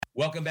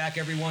Welcome back,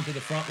 everyone, to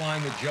the front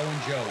line with Joe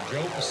and Joe.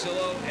 Joe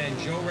Pasillo and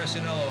Joe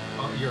Resinello.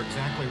 You're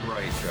exactly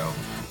right, Joe.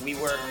 We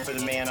work for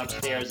the man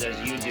upstairs as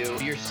you do.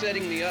 You're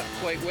setting me up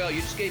quite well. You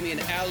just gave me an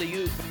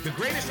alley-oop. The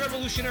greatest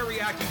revolutionary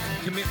act you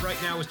can commit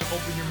right now is to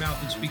open your mouth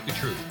and speak the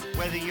truth.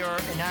 Whether you're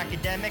an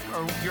academic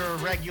or you're a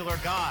regular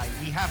guy,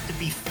 we have to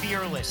be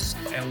fearless.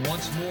 And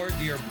once more,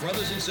 dear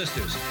brothers and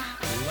sisters,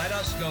 let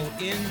us go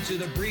into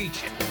the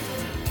breach.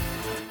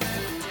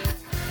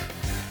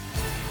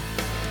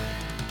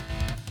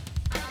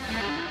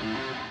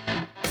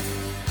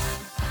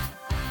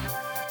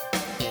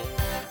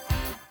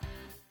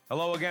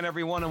 Hello again,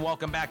 everyone, and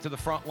welcome back to the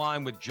front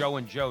line with Joe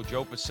and Joe.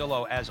 Joe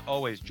Pasillo, as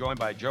always, joined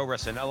by Joe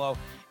Resinello.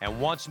 And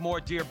once more,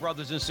 dear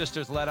brothers and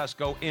sisters, let us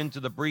go into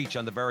the breach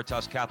on the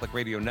Veritas Catholic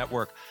Radio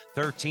Network,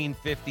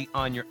 1350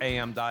 on your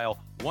AM dial,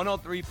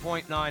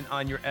 103.9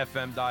 on your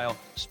FM dial,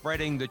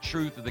 spreading the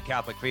truth of the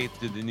Catholic faith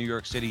to the New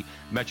York City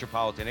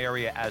metropolitan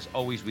area. As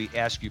always, we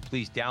ask you,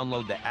 please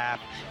download the app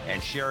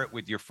and share it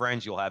with your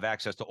friends. You'll have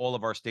access to all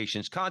of our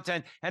station's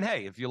content. And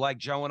hey, if you like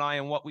Joe and I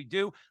and what we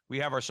do, we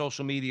have our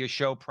social media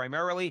show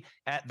primarily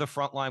at The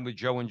Frontline with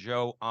Joe and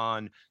Joe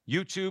on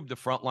YouTube, The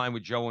Frontline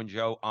with Joe and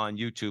Joe on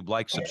YouTube.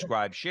 Like,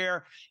 subscribe,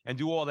 share, and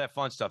do all that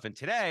fun stuff. And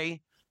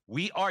today,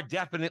 we are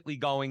definitely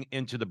going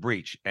into the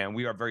breach, and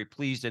we are very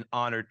pleased and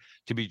honored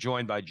to be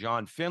joined by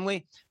John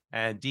Finley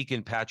and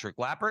Deacon Patrick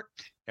Lappert.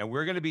 And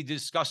we're going to be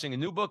discussing a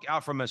new book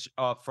out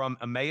from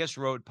Emmaus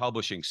Road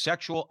Publishing,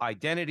 Sexual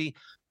Identity,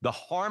 The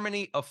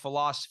Harmony of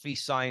Philosophy,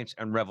 Science,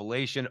 and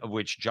Revelation, of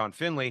which John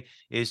Finley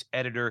is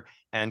editor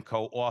and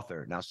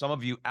co-author. Now, some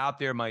of you out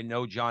there might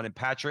know John and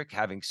Patrick.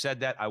 Having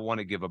said that, I want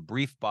to give a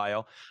brief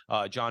bio.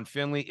 John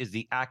Finley is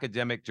the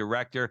academic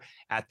director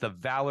at the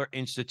Valor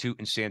Institute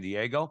in San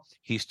Diego.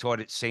 He's taught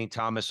at St.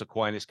 Thomas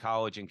Aquinas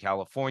College in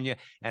California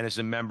and is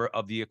a member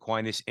of the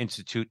Aquinas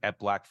Institute at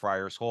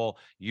Blackfriars Hall,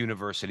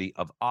 University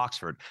of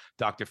Oxford.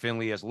 Dr.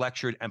 Finley has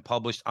lectured and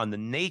published on the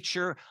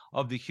nature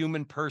of the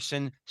human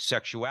person,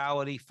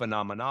 sexuality,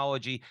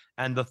 phenomenology,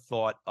 and the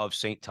thought of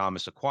St.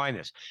 Thomas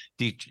Aquinas.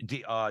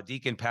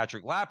 Deacon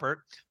Patrick Lappert,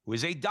 who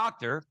is a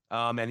doctor,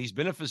 and he's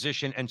been a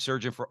physician and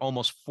surgeon for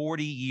almost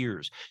 40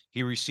 years.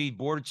 He received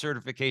board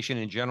certification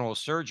in general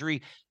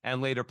surgery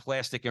and later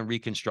plastic and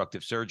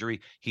reconstructive surgery.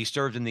 He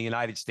served in the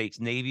United States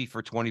Navy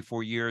for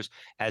 24 years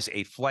as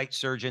a flight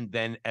surgeon,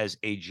 then as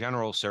a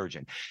general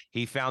surgeon.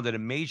 He founded a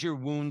major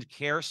wound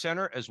care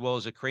center as well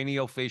as a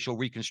craniofacial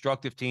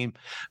reconstructive team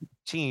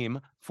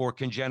for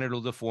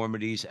congenital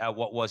deformities at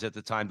what was at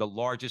the time the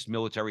largest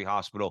military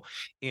hospital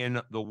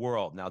in the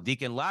world. Now,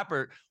 Deacon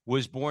Lappert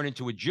was born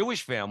into a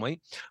Jewish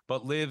family,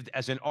 but lived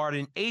as an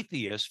ardent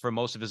atheist for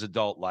most of his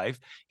adult life.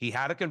 He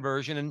had a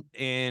conversion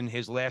in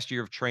his last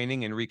year of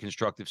training in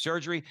reconstructive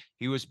surgery.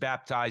 He was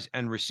baptized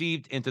and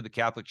received into the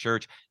Catholic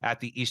Church at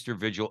the Easter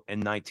Vigil in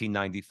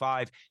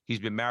 1995. He's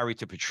been married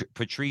to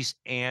Patrice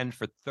Ann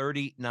for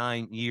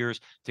 39 years.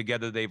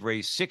 Together, they've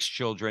raised 6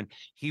 children.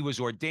 He was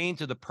ordained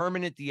to the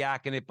permanent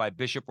diaconate by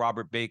Bishop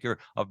Robert Baker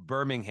of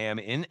Birmingham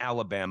in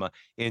Alabama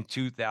in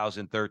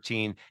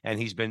 2013, and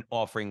he's been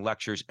offering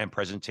lectures and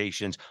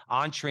presentations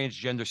on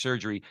transgender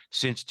surgery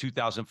since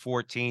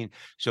 2014.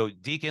 So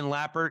Deacon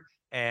Lappert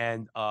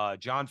and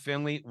John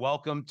Finley,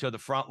 welcome to the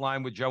front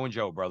line with Joe and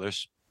Joe,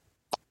 brothers.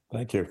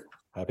 Thank you.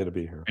 Happy to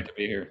be here. Great to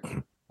be here.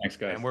 Thanks,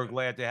 guys. And we're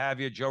glad to have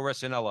you, Joe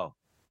Resinello.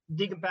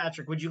 Deacon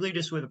Patrick, would you lead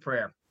us with a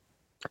prayer?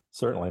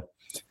 Certainly.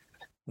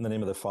 In the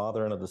name of the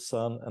Father, and of the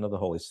Son, and of the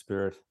Holy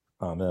Spirit.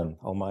 Amen.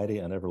 Almighty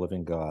and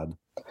ever-living God,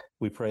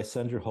 we pray,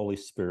 send your Holy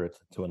Spirit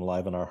to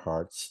enliven our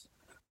hearts,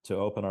 to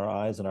open our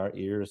eyes and our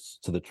ears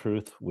to the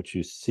truth which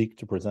you seek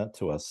to present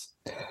to us,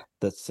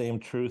 that same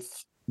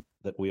truth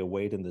that we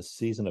await in this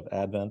season of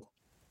Advent.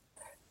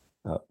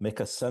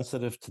 Make us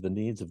sensitive to the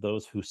needs of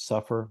those who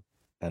suffer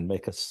and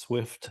make us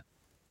swift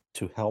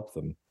to help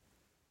them.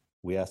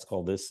 We ask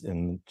all this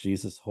in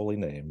Jesus' holy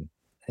name.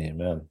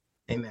 Amen.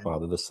 Amen.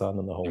 Father, the Son,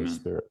 and the Holy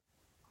Spirit.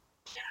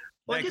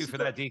 Thank you for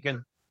that,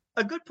 Deacon.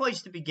 A good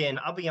place to begin,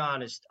 I'll be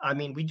honest. I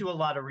mean, we do a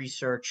lot of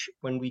research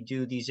when we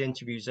do these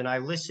interviews, and I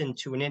listened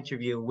to an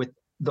interview with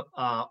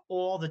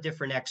all the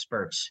different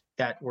experts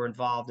that were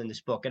involved in this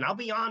book. And I'll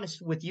be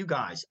honest with you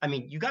guys. I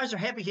mean, you guys are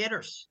heavy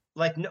hitters.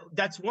 Like, no,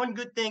 that's one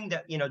good thing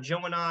that,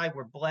 Joe and I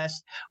were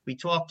blessed. We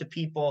talked to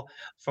people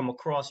from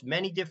across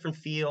many different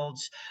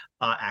fields,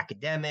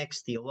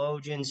 academics,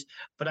 theologians.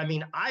 But I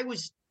mean,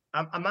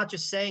 I'm not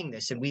just saying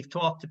this, and we've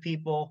talked to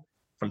people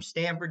from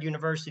Stanford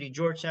University,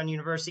 Georgetown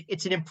University.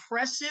 It's an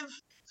impressive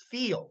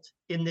field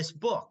in this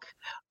book.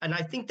 And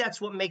I think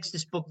that's what makes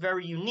this book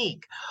very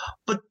unique.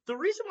 But the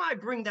reason why I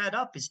bring that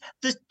up is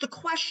the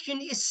question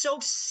is so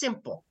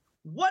simple.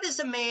 What is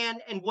a man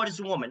and what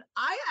is a woman?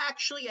 I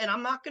actually, and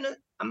I'm not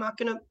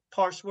gonna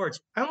parse words.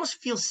 I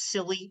almost feel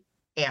silly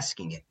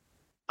asking it.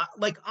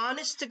 Like,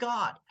 honest to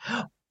God.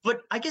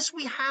 But I guess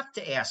we have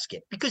to ask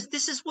it because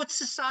this is what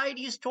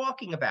society is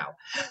talking about.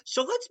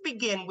 So let's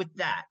begin with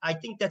that. I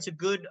think that's a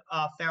good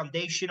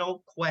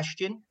foundational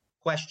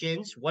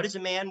questions. What is a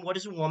man? What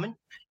is a woman?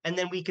 And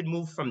then we can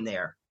move from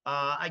there.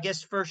 I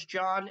guess first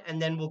John,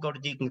 and then we'll go to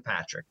Deacon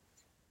Patrick.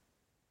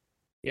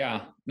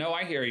 Yeah, no,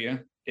 I hear you.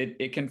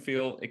 It can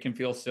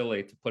feel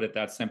silly to put it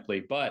that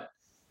simply, but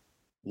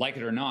like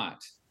it or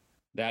not,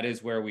 that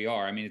is where we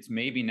are. I mean, it's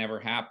maybe never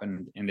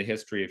happened in the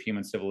history of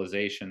human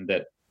civilization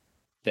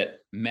that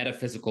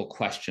metaphysical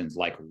questions,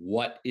 like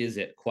what is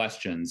it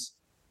questions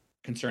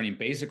concerning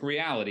basic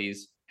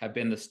realities, have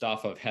been the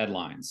stuff of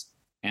headlines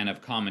and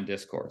of common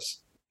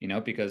discourse,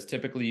 because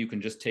typically you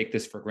can just take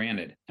this for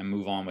granted and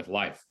move on with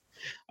life.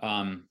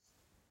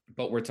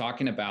 But we're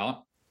talking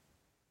about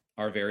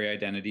our very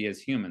identity as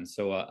humans.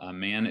 So a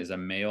man is a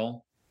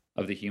male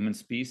of the human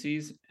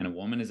species and a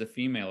woman is a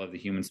female of the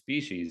human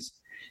species.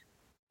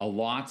 A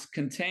lot's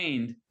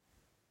contained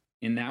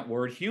in that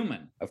word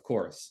human, of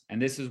course.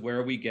 And this is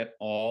where we get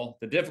all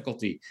the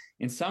difficulty.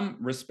 In some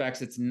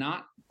respects, it's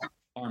not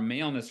our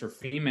maleness or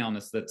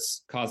femaleness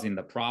that's causing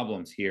the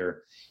problems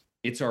here.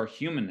 It's our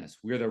humanness.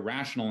 We're the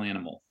rational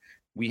animal.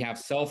 We have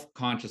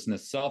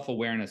self-consciousness,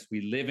 self-awareness.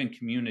 We live in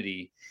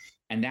community.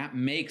 And that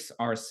makes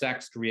our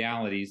sexed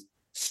realities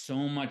so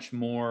much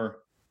more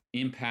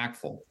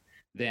impactful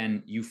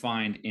than you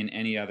find in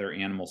any other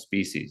animal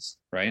species,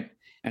 right?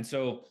 And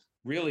so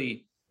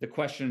really the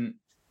question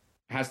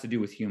has to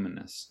do with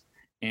humanness.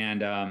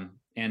 And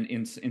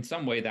in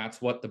some way,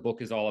 that's what the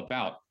book is all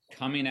about,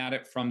 coming at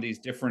it from these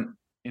different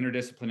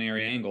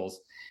interdisciplinary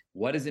angles.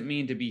 What does it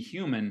mean to be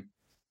human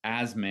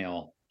as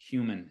male,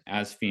 human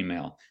as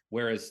female?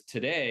 Whereas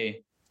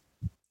today,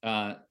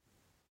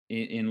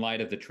 in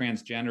light of the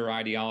transgender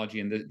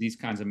ideology and these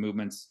kinds of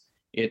movements,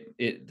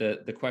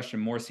 the question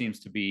more seems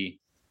to be,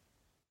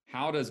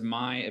 how does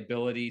my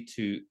ability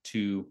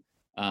to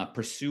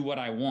pursue what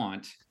I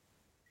want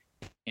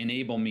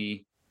enable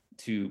me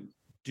to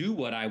do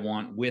what I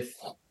want with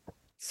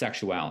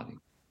sexuality,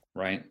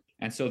 right?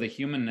 And so the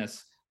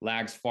humanness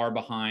lags far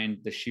behind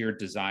the sheer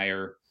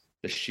desire,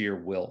 the sheer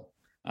will.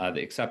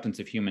 The acceptance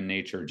of human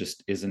nature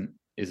just isn't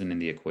in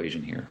the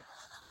equation here.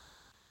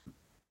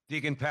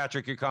 Deacon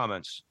Patrick, your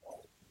comments.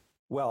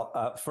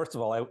 Well, first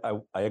of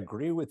all, I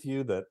agree with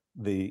you that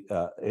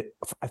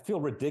I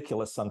feel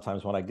ridiculous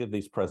sometimes when I give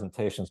these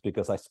presentations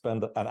because I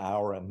spend an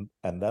hour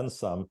and then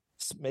some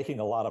making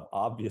a lot of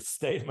obvious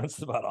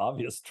statements about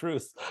obvious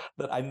truths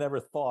that I never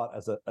thought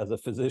as a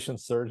physician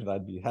surgeon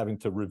I'd be having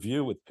to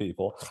review with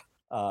people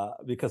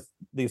because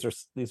these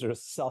are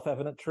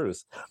self-evident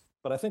truths.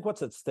 But I think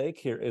what's at stake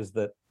here is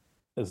that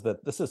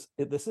this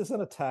is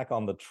an attack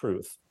on the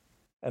truth.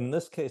 And in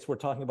this case, we're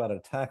talking about an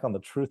attack on the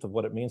truth of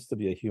what it means to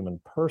be a human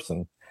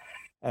person.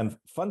 And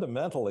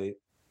fundamentally,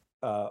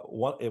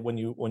 when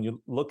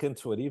you look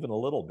into it even a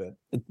little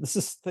bit, this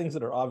is things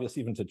that are obvious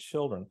even to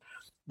children,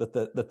 that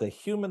the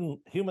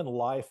human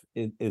life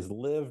is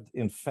lived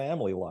in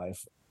family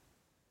life.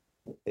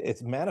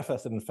 It's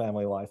manifested in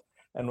family life.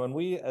 And when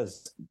we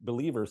as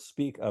believers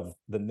speak of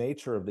the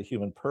nature of the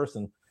human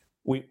person,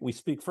 we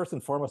speak first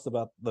and foremost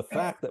about the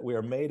fact that we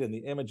are made in the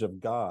image of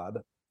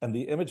God. And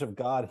the image of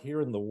God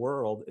here in the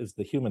world is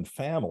the human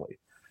family,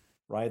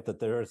 right? That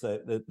there's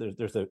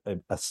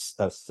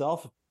a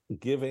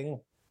self-giving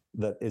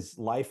that is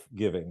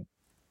life-giving.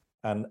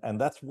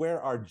 And that's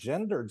where our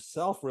gendered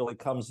self really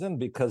comes in,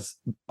 because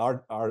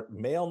our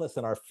maleness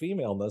and our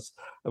femaleness,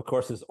 of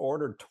course, is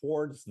ordered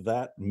towards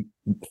that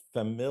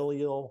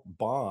familial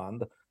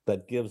bond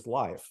that gives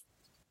life.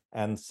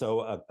 And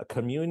so a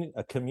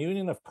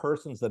communion of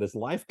persons that is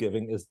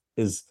life-giving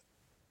is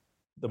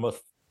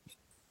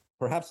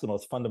perhaps the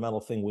most fundamental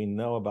thing we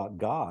know about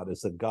God, is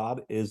that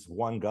God is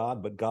one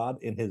God, but God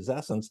in his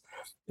essence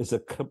is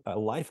a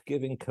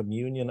life-giving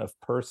communion of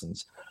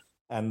persons.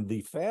 And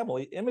the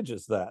family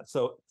images that.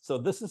 So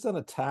this is an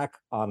attack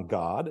on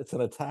God. It's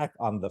an attack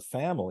on the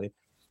family.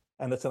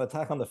 And it's an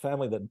attack on the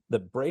family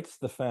that breaks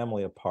the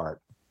family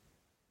apart.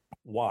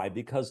 Why?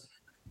 Because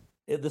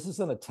this is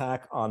an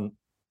attack on,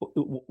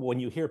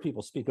 when you hear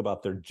people speak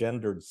about their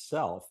gendered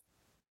self,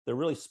 they're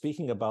really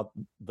speaking about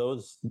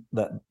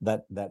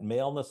that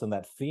maleness and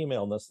that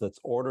femaleness that's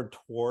ordered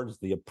towards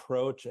the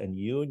approach and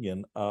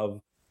union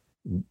of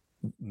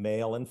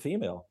male and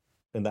female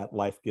in that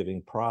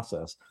life-giving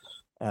process.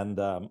 And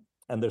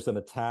there's an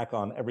attack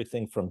on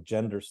everything from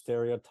gender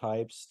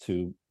stereotypes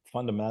to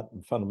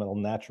fundamental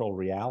natural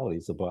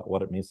realities about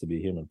what it means to be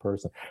a human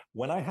person.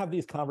 When I have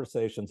these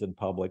conversations in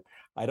public,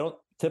 I don't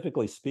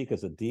typically speak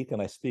as a deacon.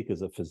 I speak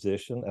as a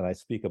physician, and I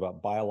speak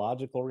about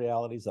biological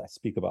realities. I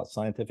speak about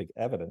scientific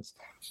evidence.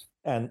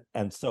 And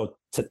so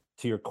to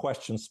your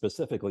question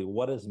specifically,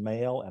 what is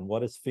male and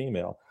what is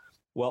female?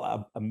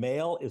 Well, a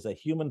male is a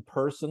human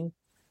person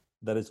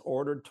that is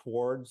ordered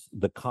towards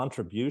the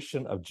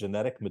contribution of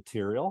genetic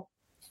material.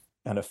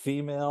 And a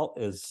female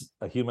is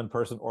a human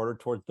person ordered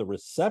towards the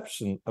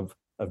reception of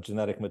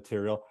genetic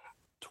material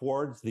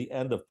towards the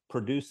end of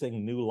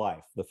producing new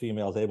life. The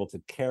female is able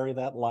to carry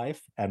that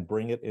life and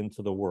bring it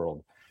into the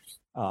world.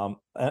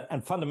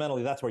 And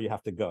fundamentally, that's where you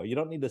have to go. You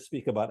don't need to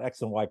speak about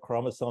X and Y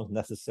chromosomes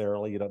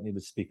necessarily. You don't need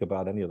to speak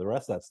about any of the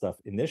rest of that stuff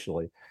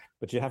initially,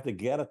 but you have to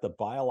get at the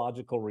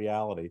biological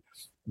reality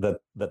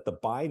that the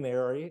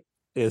binary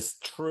is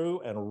true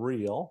and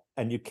real,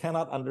 and you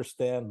cannot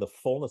understand the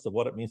fullness of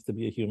what it means to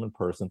be a human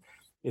person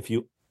if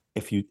you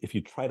if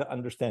you try to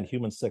understand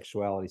human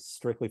sexuality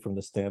strictly from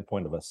the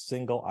standpoint of a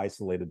single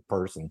isolated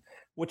person,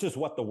 which is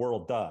what the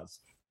world does.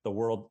 The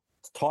world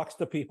talks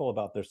to people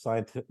about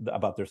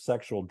their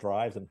sexual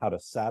drives and how to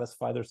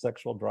satisfy their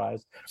sexual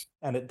drives,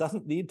 and it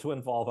doesn't need to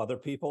involve other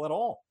people at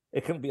all.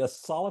 It can be a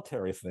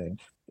solitary thing.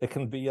 It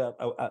can be an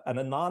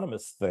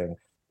anonymous thing.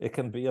 It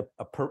can be a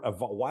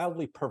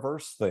wildly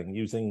perverse thing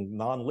using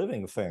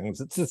non-living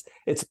things.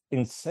 It's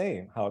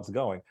insane how it's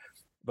going.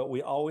 But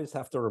we always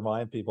have to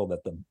remind people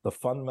that the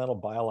fundamental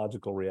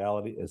biological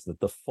reality is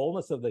that the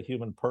fullness of the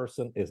human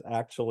person is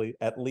actually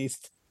at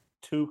least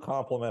two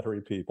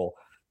complementary people.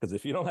 Because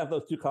if you don't have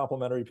those two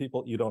complementary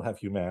people, you don't have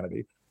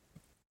humanity.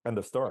 End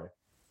of story.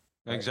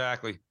 Right?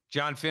 Exactly.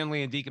 John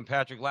Finley and Deacon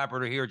Patrick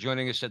Lappert are here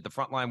joining us at the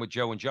front line with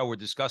Joe and Joe. We're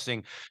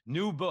discussing the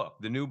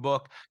new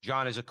book.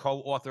 John is a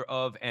co-author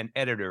of and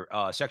editor,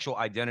 Sexual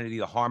Identity,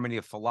 The Harmony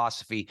of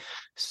Philosophy,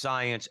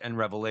 Science, and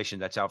Revelation.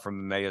 That's out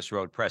from Emmaus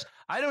Road Press.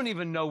 I don't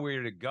even know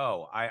where to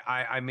go.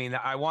 I mean,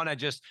 I want to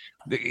just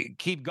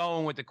keep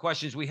going with the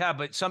questions we have,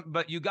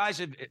 but you guys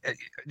have,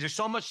 there's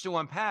so much to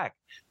unpack.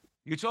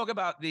 You talk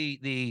about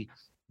the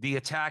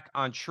attack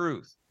on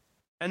truth.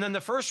 And then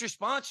the first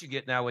response you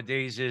get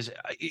nowadays is,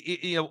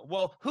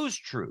 well, whose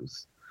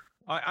truth?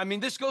 I mean,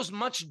 this goes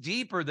much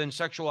deeper than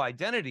sexual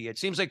identity. It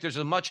seems like there's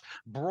a much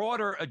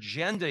broader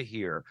agenda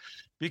here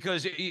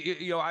because,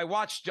 I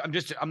watched,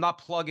 I'm not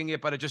plugging it,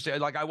 but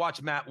I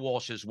watched Matt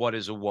Walsh's What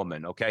is a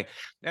Woman? Okay.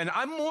 And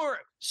I'm more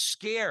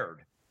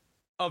scared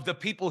of the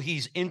people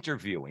he's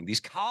interviewing, these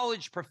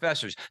college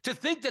professors. To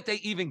think that they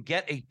even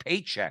get a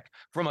paycheck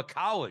from a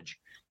college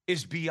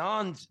is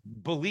beyond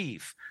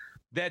belief.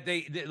 That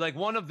they like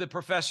one of the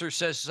professors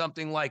says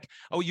something like,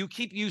 oh, you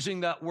keep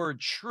using that word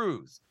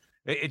truth.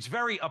 It's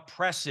very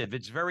oppressive.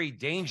 It's very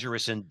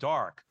dangerous and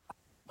dark.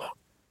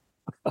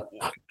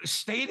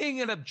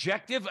 Stating an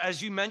objective,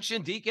 as you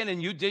mentioned, Deacon,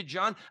 and you did,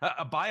 John,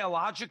 a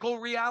biological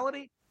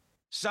reality,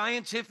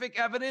 scientific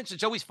evidence.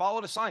 It's always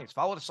follow the science,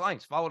 follow the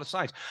science, follow the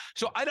science.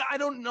 So I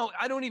don't know.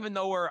 I don't even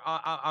know where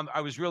I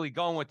was really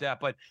going with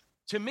that. But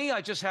to me, I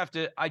just have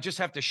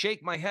to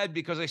shake my head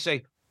because I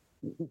say,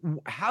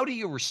 how do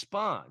you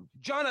respond?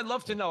 John, I'd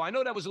love to know. I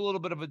know that was a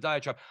little bit of a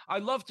diatribe.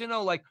 I'd love to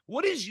know, like,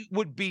 what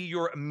would be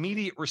your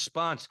immediate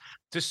response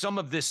to some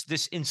of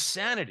this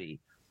insanity?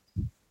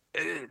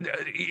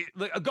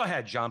 Go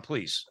ahead, John,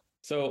 please.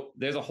 So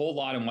there's a whole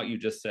lot in what you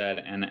just said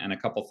and a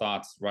couple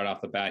thoughts right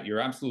off the bat.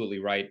 You're absolutely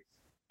right.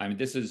 I mean,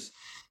 this is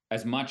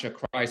as much a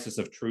crisis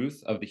of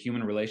truth, of the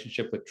human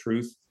relationship with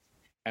truth,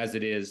 as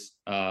it is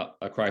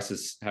a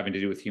crisis having to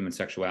do with human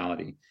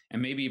sexuality.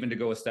 And maybe even to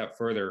go a step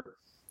further,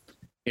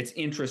 it's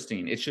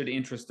interesting. It should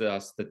interest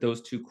us that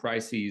those two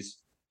crises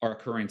are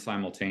occurring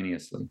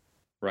simultaneously,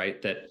 right?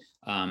 That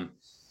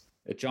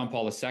John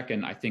Paul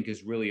II, I think,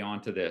 is really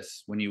onto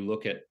this. When you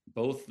look at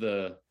both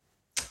the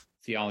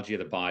theology of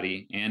the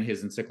body and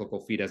his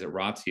encyclical Fides et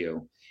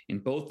Ratio, in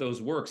both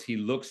those works, he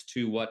looks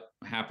to what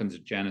happens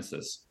at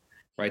Genesis,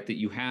 right? That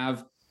you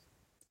have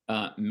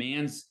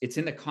it's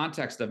in the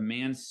context of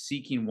man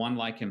seeking one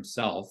like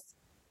himself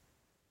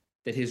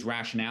that his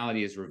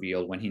rationality is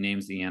revealed when he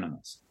names the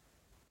animals.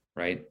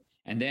 Right.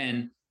 And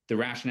then the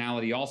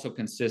rationality also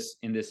consists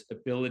in this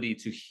ability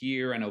to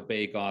hear and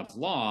obey God's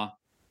law.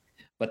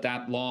 But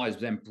that law is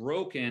then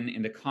broken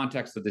in the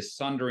context of the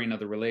sundering of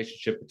the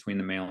relationship between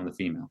the male and the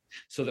female.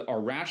 So that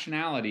our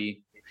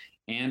rationality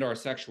and our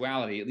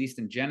sexuality, at least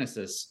in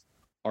Genesis,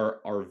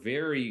 are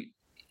very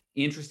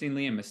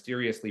interestingly and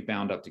mysteriously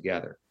bound up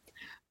together.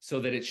 So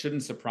that it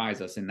shouldn't surprise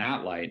us in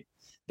that light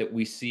that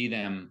we see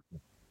them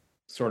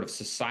sort of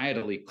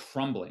societally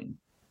crumbling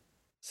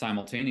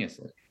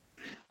simultaneously.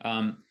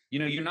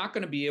 You're not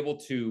going to be able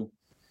to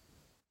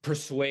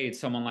persuade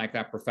someone like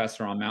that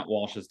professor on Matt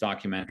Walsh's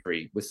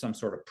documentary with some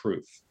sort of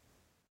proof,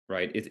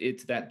 right?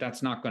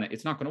 It's not going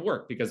to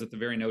work because if the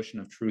very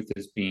notion of truth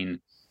is being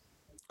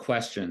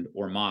questioned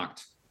or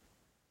mocked,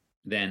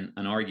 then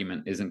an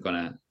argument isn't going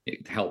to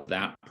help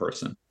that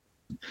person.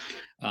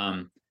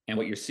 And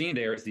what you're seeing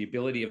there is the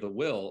ability of the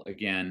will,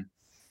 again,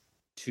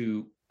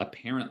 to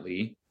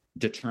apparently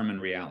determine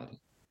reality.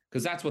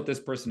 Because that's what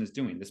this person is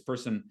doing. This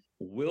person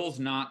wills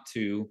not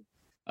to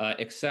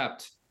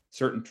accept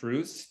certain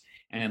truths,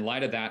 and in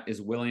light of that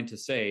is willing to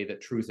say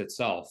that truth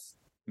itself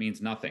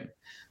means nothing,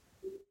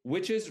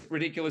 which is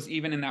ridiculous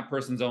even in that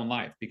person's own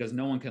life, because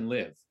no one can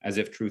live as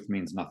if truth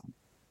means nothing.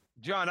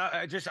 John,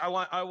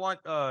 I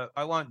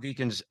want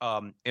Deacon's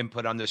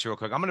input on this real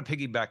quick. I'm going to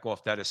piggyback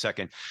off that a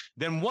second.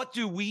 Then what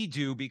do we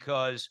do?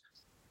 Because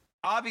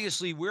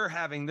obviously we're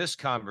having this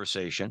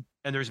conversation,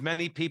 and there's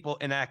many people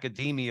in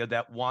academia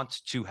that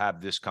want to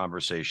have this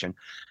conversation.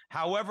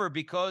 However,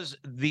 because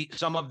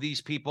some of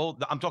these people,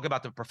 I'm talking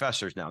about the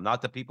professors now,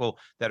 not the people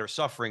that are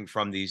suffering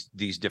from these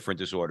different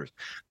disorders.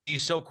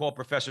 These so-called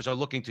professors are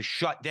looking to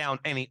shut down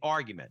any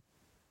argument.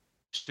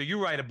 So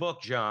you write a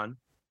book, John,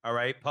 all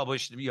right,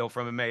 published,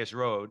 from Emmaus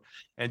Road.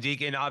 And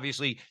Deacon,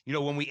 obviously,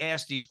 when we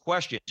ask these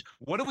questions,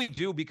 what do we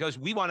do? Because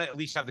we want to at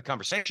least have the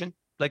conversation.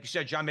 Like you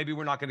said, John, maybe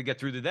we're not going to get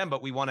through to them,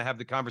 but we want to have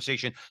the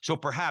conversation. So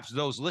perhaps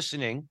those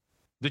listening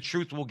the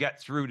truth will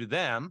get through to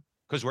them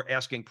because we're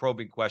asking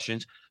probing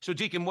questions. So,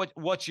 Deacon,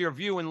 what's your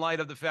view in light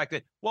of the fact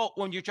that, well,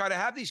 when you try to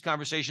have these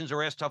conversations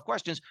or ask tough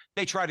questions,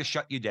 they try to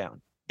shut you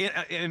down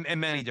in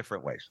many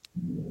different ways?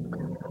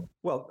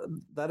 Well,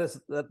 that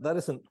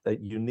isn't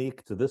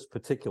unique to this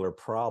particular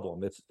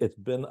problem. It's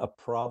been a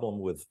problem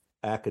with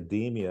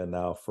academia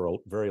now for a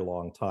very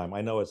long time. I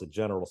know as a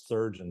general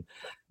surgeon,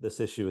 this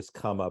issue has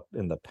come up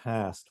in the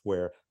past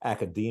where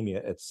academia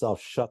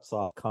itself shuts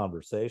off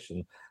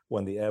conversation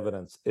when the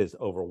evidence is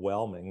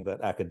overwhelming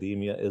that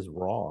academia is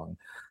wrong.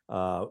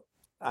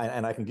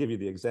 And I can give you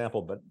the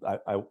example, but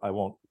I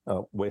won't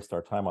waste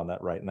our time on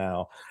that right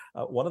now.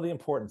 One of the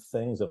important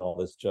things in all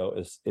this, Joe,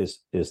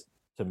 is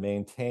to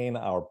maintain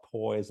our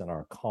poise and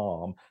our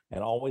calm,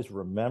 and always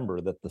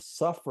remember that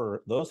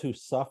those who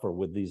suffer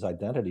with these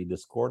identity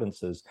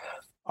discordances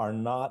are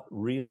not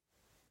really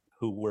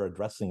who we're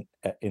addressing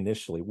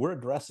initially. We're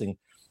addressing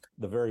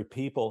the very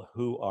people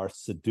who are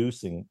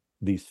seducing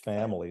these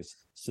families,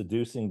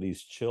 seducing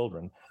these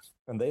children.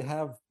 And they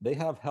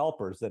have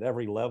helpers at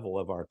every level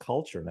of our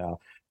culture now,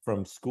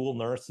 from school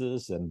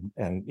nurses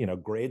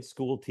and grade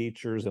school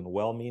teachers and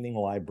well-meaning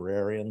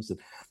librarians.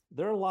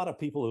 There are a lot of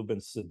people who've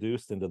been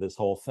seduced into this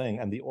whole thing,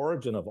 and the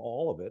origin of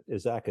all of it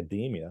is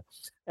academia.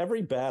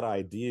 Every bad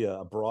idea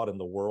abroad in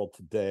the world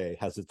today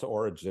has its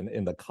origin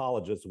in the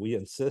colleges we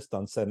insist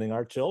on sending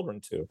our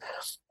children to,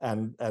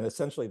 and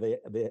essentially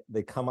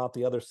they come out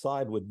the other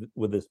side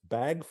with this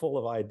bag full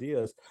of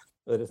ideas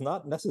that is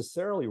not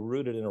necessarily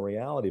rooted in a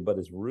reality, but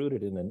is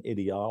rooted in an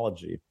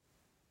ideology.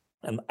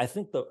 And I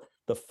think the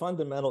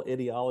fundamental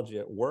ideology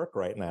at work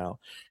right now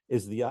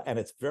is and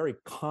it's very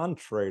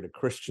contrary to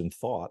Christian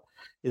thought,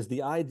 is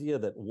the idea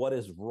that what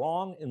is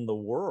wrong in the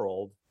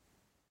world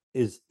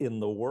is in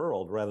the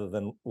world, rather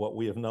than what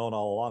we have known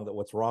all along, that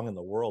what's wrong in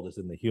the world is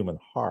in the human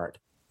heart,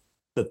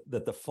 that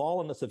the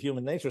fallenness of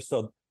human nature.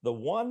 So the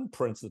one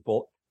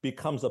principle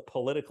becomes a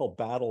political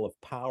battle of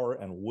power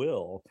and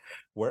will,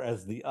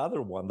 whereas the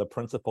other one, the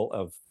principle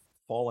of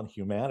fallen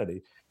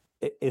humanity,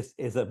 is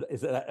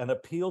an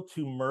appeal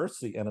to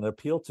mercy and an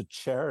appeal to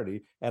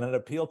charity and an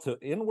appeal to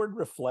inward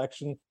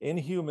reflection in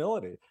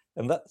humility.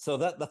 And that's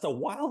a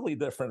wildly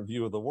different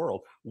view of the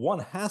world. One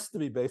has to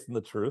be based in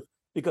the truth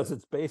because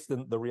it's based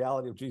in the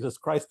reality of Jesus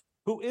Christ,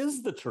 who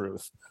is the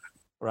truth,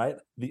 right?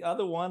 The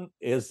other one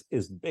is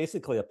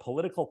basically a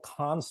political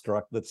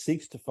construct that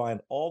seeks to find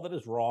all that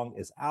is wrong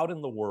is out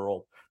in the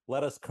world.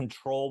 Let us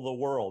control the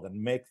world and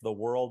make the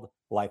world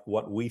like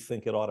what we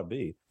think it ought to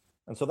be.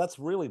 And so that's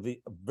really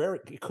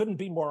it couldn't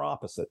be more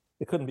opposite.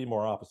 It couldn't be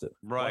more opposite.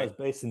 Right. One is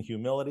based in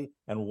humility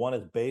and one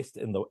is based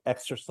in the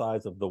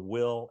exercise of the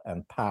will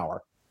and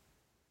power.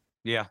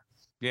 Yeah.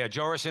 Yeah,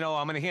 Joe Arsenault,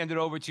 I'm going to hand it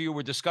over to you.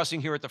 We're discussing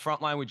here at the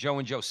front line with Joe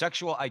and Joe,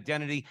 Sexual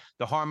Identity,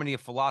 the Harmony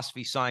of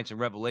Philosophy, Science, and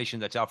Revelation.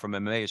 That's out from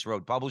Emmaus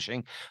Road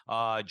Publishing.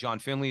 John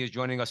Finley is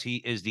joining us. He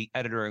is the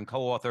editor and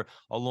co-author,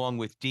 along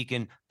with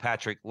Deacon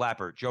Patrick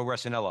Lappert. Joe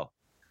Arsenault.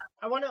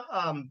 I want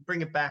to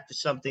bring it back to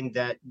something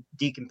that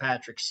Deacon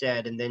Patrick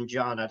said, and then,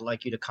 John, I'd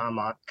like you to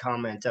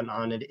comment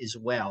on it as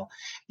well.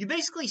 You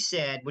basically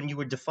said, when you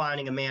were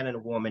defining a man and a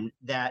woman,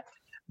 that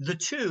the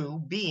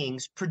two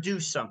beings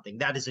produce something,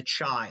 that is a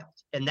child,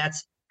 and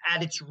that's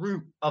at its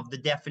root of the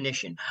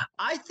definition.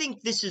 I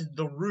think this is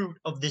the root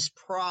of this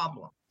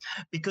problem,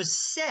 because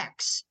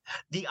sex,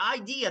 the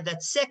idea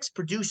that sex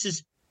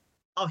produces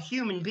a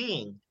human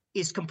being,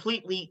 is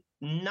completely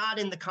not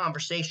in the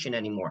conversation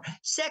anymore.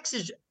 Sex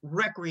is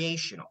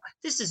recreational.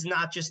 This is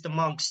not just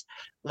amongst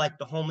like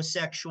the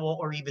homosexual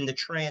or even the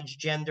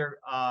transgender,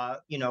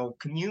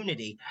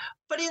 community,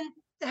 but in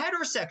the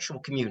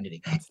heterosexual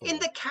community, in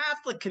the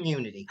Catholic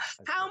community.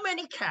 How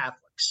many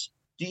Catholics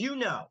do you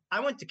know? I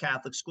went to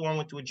Catholic school. I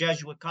went to a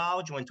Jesuit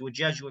college, went to a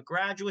Jesuit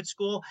graduate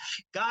school.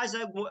 Guys,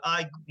 I'm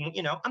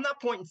not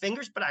pointing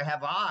fingers, but I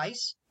have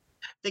eyes.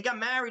 They got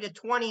married at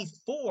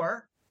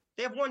 24.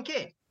 They have one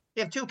kid.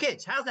 They have two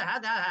kids. How'd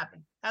that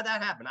happen? How'd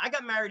that happen? I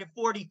got married at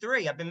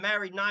 43. I've been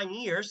married 9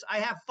 years.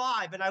 I have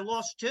 5, and I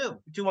lost 2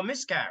 to a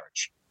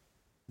miscarriage.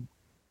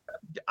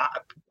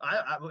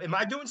 Am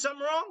I doing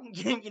something wrong?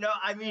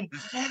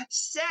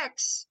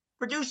 Sex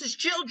produces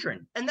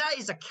children, and that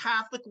is a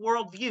Catholic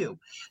worldview.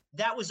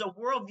 That was a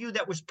worldview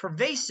that was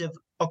pervasive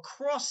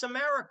across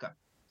America.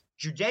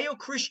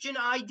 Judeo-Christian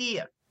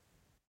idea,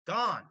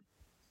 gone.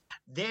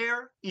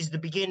 There is the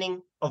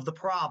beginning of the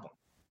problem.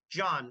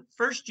 John,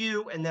 first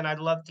you, and then I'd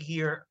love to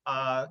hear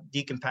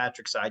Deacon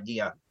Patrick's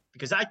idea,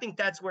 because I think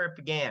that's where it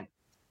began.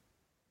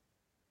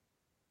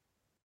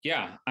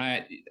 Yeah,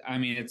 I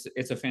mean,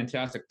 it's a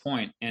fantastic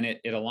point, and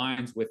it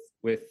aligns with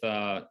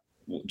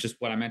just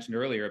what I mentioned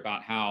earlier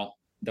about how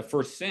the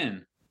first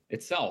sin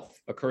itself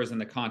occurs in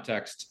the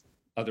context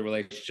of the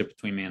relationship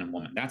between man and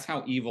woman. That's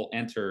how evil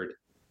entered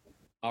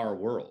our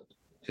world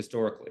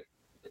historically.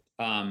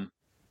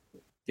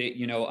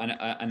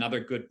 Another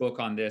good book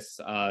on this,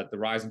 The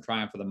Rise and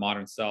Triumph of the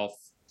Modern Self,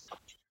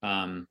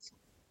 by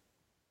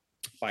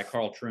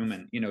Carl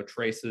Trueman,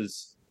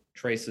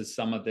 traces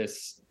some of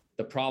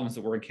the problems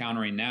that we're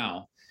encountering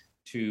now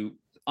to,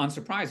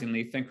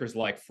 unsurprisingly, thinkers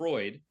like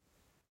Freud,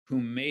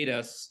 who made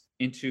us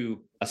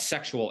into a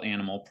sexual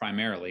animal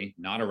primarily,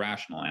 not a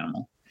rational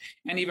animal.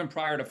 And even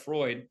prior to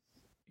Freud,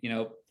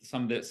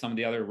 some of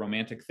the other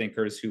romantic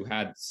thinkers who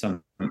had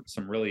some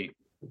really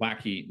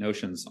wacky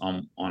notions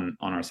on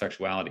our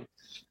sexuality.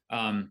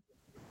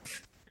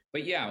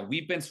 But yeah,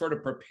 we've been sort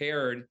of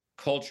prepared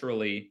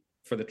culturally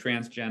for the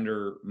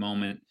transgender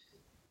moment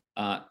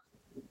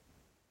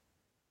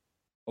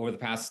over the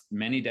past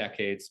many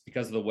decades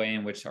because of the way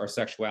in which our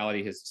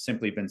sexuality has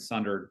simply been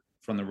sundered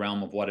from the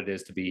realm of what it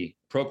is to be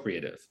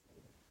procreative.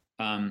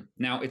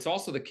 Now, it's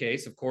also the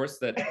case, of course,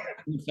 that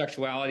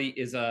sexuality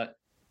is a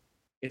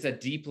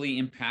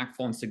deeply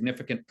impactful and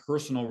significant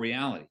personal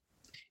reality.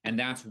 And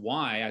that's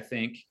why I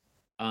think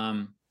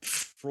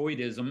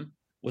Freudism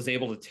was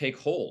able to take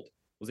hold,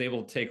 was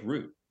able to take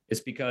root.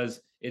 It's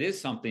because it is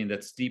something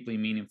that's deeply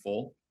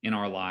meaningful in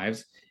our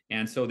lives.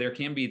 And so there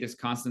can be this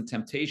constant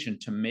temptation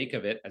to make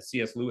of it, as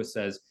C.S. Lewis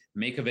says,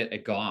 make of it a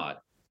god,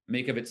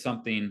 make of it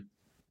something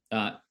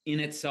in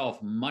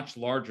itself much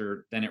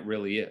larger than it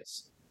really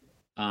is.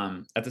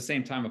 At the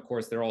same time, of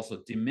course, they're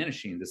also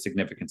diminishing the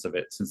significance of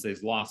it since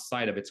they've lost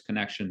sight of its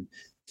connection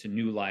to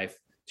new life,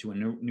 to a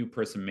new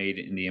person made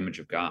in the image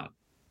of God.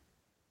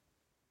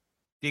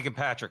 Deacon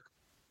Patrick.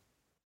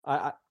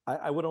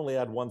 I would only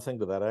add one thing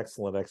to that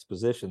excellent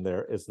exposition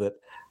there, is that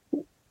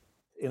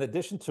in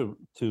addition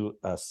to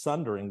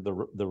sundering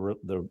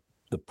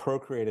the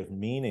procreative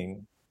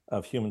meaning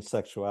of human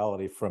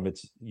sexuality from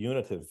its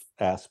unitive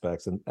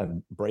aspects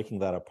and breaking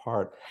that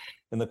apart,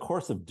 in the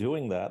course of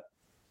doing that,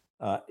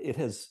 it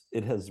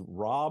has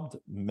robbed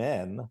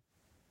men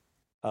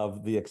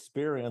of the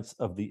experience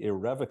of the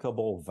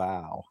irrevocable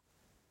vow,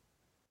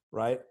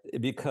 right?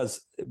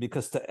 Because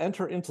to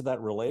enter into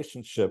that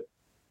relationship,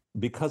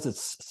 because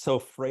it's so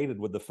freighted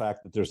with the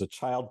fact that there's a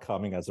child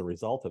coming as a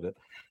result of it,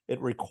 it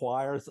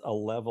requires a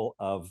level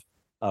of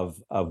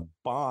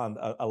bond,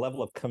 a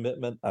level of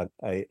commitment,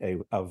 a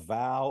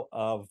vow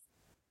of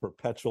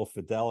perpetual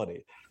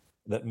fidelity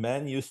that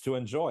men used to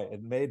enjoy.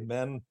 It made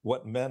men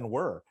what men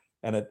were,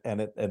 and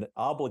it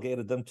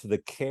obligated them to the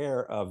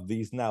care of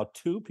these now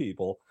two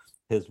people,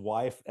 his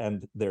wife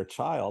and their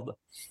child,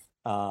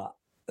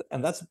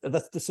 and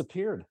that's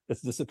disappeared.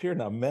 It's disappeared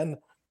now.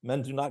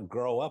 Men do not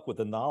grow up with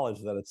the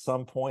knowledge that at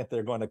some point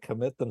they're going to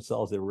commit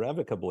themselves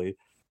irrevocably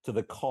to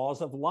the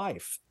cause of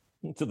life,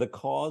 to the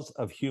cause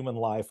of human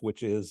life,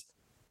 which is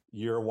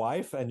your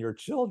wife and your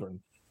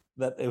children.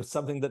 That it was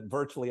something that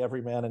virtually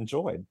every man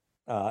enjoyed.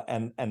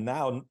 And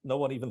now no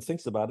one even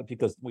thinks about it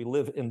because we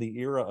live in the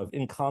era of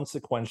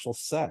inconsequential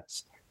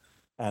sex.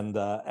 And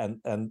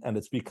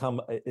it's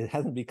become, it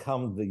hasn't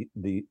become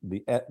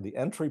the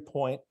entry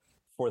point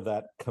for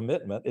that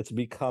commitment. It's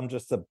become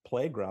just a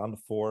playground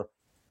for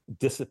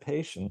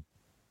dissipation,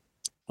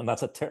 and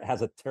that's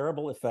has a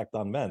terrible effect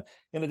on men.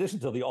 In addition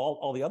to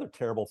all the other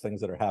terrible things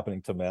that are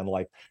happening to men,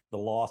 like the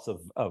loss of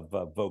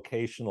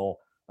vocational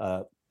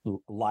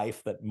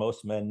life that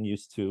most men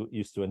used to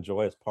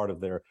enjoy as part of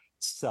their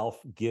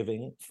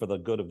self-giving for the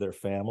good of their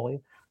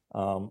family.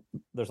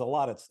 There's a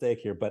lot at stake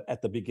here, but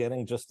at the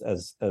beginning, just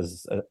as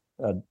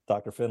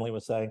Dr. Finley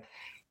was saying,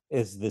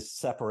 is this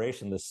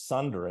separation, this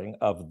sundering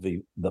of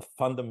the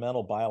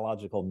fundamental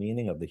biological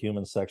meaning of the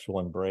human sexual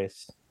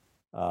embrace,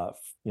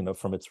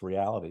 from its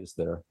realities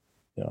there.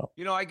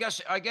 I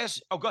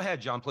guess. Oh, go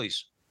ahead, John,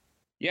 please.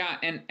 Yeah,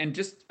 and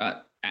just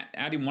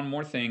adding one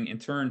more thing in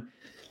turn,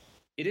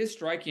 it is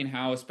striking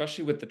how,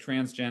 especially with the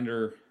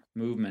transgender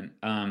movement,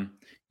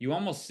 you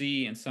almost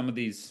see in some of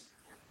these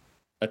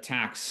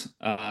attacks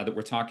that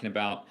we're talking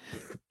about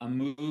a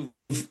move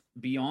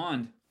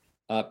beyond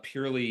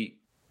purely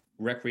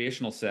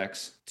recreational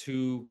sex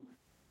to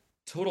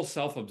total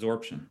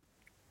self-absorption.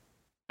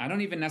 I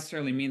don't even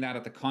necessarily mean that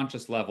at the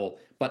conscious level,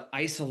 but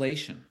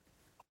isolation,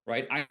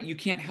 right? You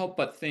can't help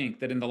but think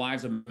that in the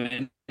lives of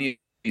many of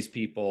these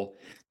people,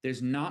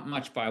 there's not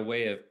much by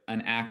way of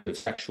an active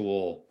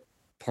sexual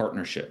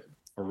partnership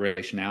or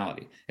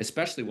relationality,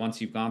 especially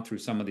once you've gone through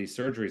some of these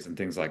surgeries and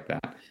things like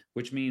that,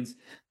 which means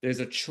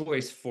there's a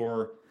choice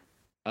for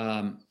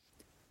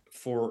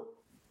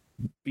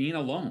being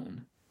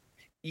alone,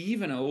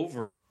 even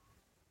over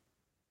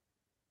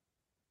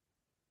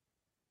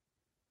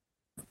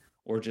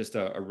or just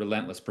a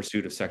relentless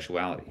pursuit of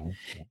sexuality.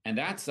 And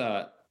that's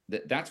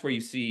where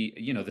you see,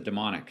 the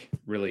demonic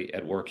really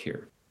at work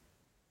here.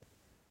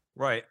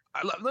 Right.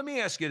 Let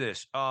me ask you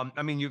this.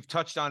 You've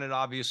touched on it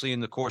obviously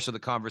in the course of the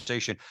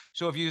conversation.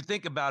 So if you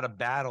think about a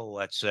battle,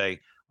 let's say,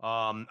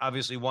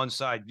 obviously one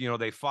side,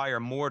 they fire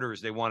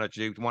mortars. They want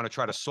to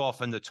try to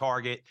soften the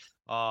target.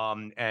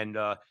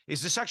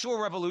 Is the sexual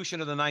revolution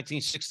of the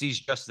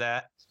 1960s just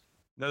that?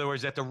 In other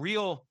words, that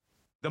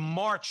the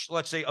march,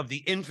 let's say, of the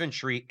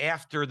infantry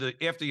after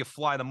you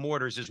fly the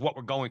mortars is what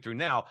we're going through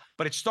now.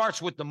 But it starts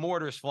with the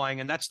mortars flying,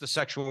 and that's the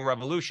sexual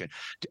revolution.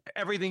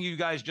 Everything you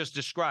guys just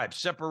described,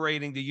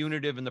 separating the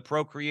unitive and the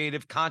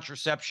procreative,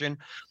 contraception.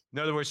 In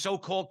other words,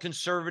 so-called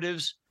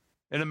conservatives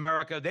in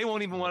America, they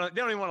don't even want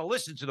to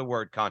listen to the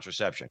word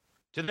contraception.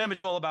 To them,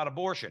 it's all about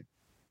abortion.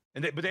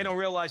 But they don't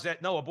realize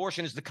that, no,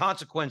 abortion is the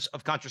consequence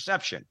of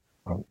contraception.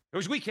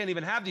 Because we can't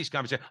even have these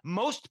conversations.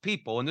 Most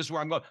people, and this is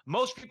where I'm going,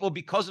 most people,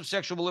 because of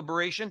sexual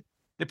liberation,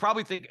 they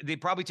probably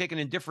take an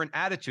indifferent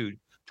attitude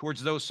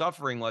towards those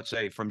suffering, let's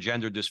say, from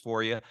gender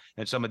dysphoria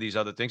and some of these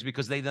other things,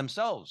 because they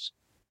themselves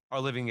are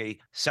living a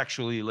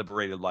sexually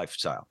liberated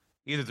lifestyle,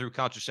 either through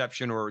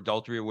contraception or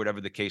adultery or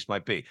whatever the case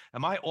might be.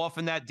 Am I off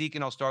in that,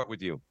 Deacon? I'll start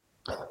with you.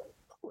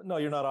 No,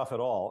 you're not off at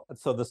all. And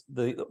so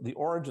the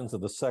origins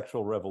of the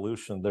sexual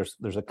revolution,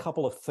 there's a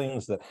couple of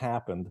things that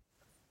happened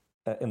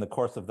in the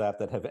course of that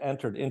have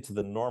entered into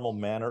the normal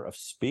manner of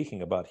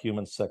speaking about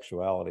human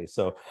sexuality.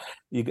 So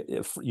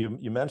you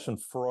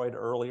mentioned Freud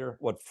earlier.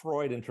 What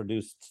Freud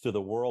introduced to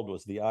the world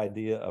was the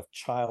idea of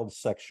child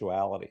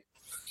sexuality,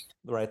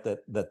 right?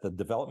 That the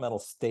developmental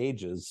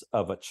stages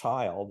of a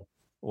child,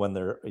 when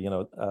they're,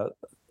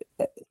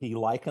 he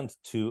likened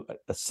to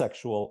a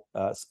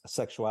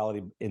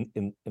sexuality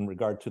in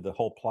regard to the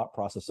whole plot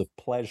process of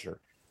pleasure,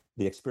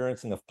 the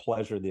experiencing of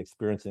pleasure, the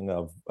experiencing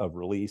of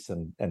release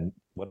and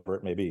whatever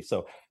it may be.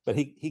 So, but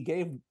he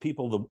gave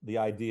people the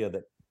idea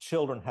that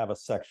children have a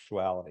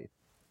sexuality.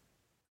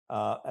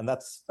 And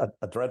that's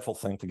a dreadful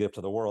thing to give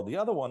to the world. The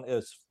other one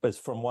is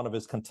from one of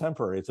his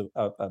contemporaries,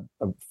 a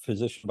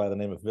physician by the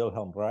name of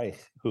Wilhelm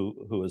Reich,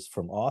 who is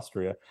from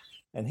Austria.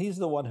 And he's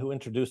the one who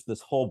introduced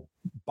this whole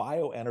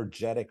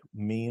bioenergetic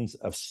means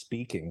of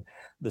speaking,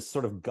 this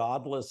sort of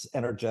godless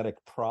energetic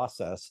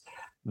process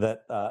that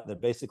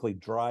basically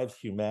drives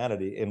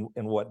humanity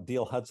in what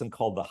Dale Hudson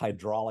called the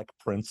hydraulic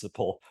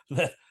principle,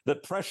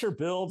 that pressure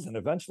builds and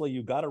eventually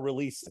you got to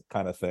release it,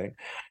 kind of thing.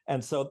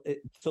 And so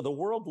the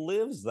world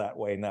lives that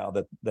way now,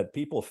 that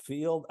people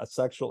feel a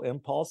sexual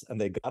impulse and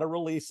they got to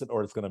release it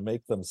or it's going to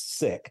make them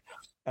sick.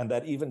 And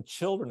that even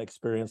children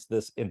experience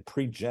this in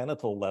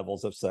pregenital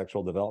levels of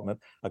sexual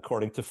development,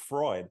 according to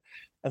Freud.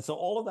 And so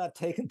all of that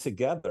taken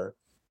together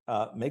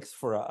makes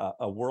for a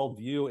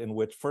worldview in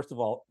which, first of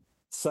all,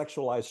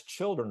 sexualized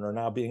children are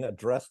now being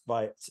addressed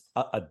by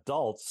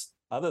adults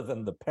other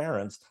than the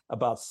parents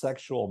about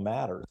sexual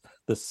matters,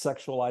 the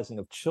sexualizing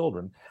of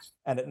children.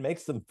 And it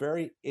makes them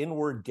very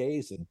inward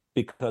gazing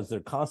because they're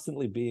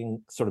constantly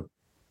being sort of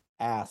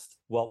asked,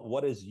 well,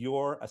 what is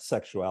your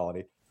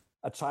sexuality?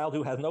 A child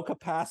who has no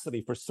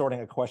capacity for sorting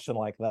a question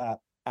like that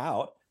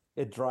out,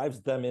 it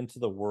drives them into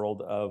the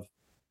world of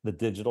the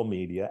digital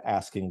media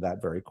asking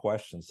that very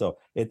question. So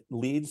it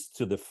leads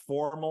to the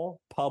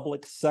formal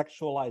public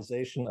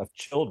sexualization of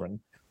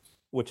children,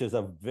 which is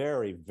a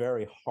very,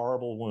 very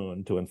horrible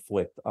wound to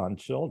inflict on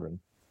children.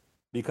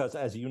 Because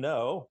as you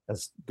know,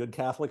 as good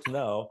Catholics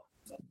know,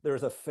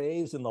 there's a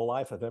phase in the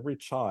life of every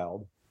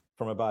child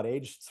from about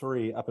age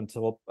 3 up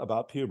until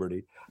about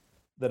puberty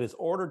that is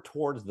ordered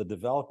towards the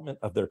development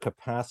of their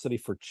capacity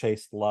for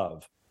chaste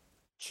love.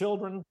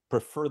 Children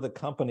prefer the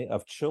company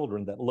of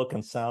children that look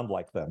and sound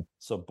like them.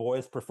 So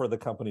boys prefer the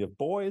company of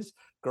boys,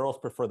 girls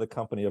prefer the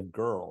company of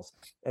girls.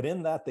 And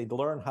in that, they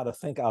learn how to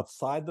think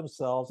outside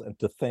themselves and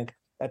to think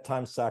at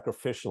times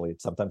sacrificially.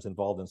 It's sometimes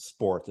involved in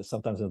sports, it's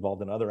sometimes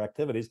involved in other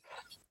activities.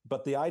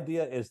 But the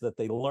idea is that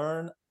they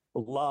learn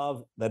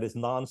love that is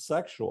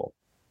non-sexual,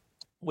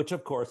 which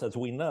of course, as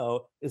we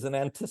know, is an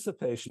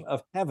anticipation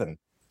of heaven,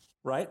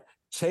 right?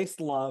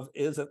 Chaste love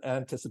is an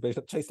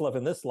anticipation. Chaste love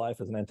in this life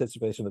is an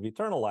anticipation of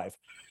eternal life.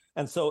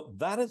 And so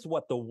that is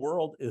what the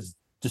world is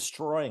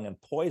destroying and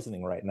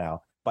poisoning right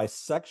now by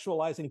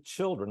sexualizing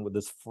children with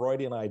this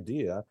Freudian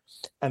idea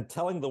and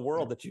telling the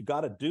world that you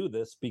got to do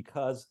this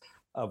because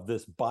of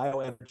this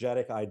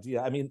bioenergetic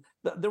idea. I mean,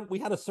 we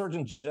had a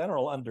Surgeon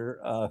General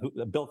under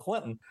Bill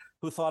Clinton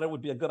who thought it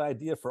would be a good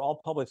idea for all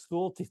public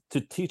school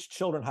to teach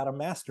children how to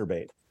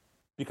masturbate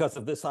because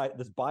of this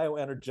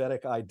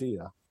bioenergetic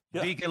idea.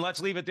 Yeah. Deacon, let's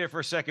leave it there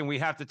for a second. We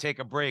have to take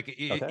a break.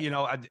 Okay. You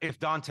know, if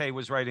Dante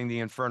was writing the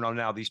Inferno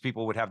now, these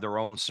people would have their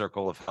own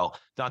circle of hell.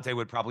 Dante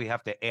would probably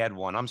have to add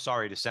one. I'm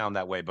sorry to sound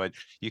that way, but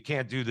you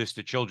can't do this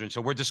to children.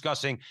 So we're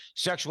discussing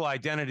Sexual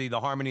Identity, the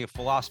Harmony of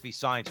Philosophy,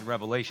 Science, and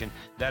Revelation.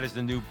 That is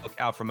the new book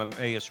out from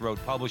Emmaus Road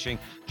Publishing.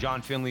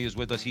 John Finley is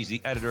with us. He's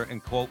the editor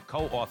and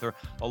co-author,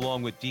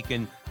 along with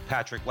Deacon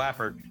Patrick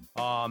Lappert.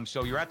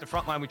 So you're at the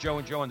front line with Joe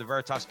and Joe on the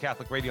Veritas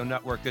Catholic Radio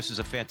Network. This is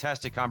a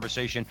fantastic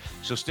conversation.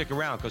 So stick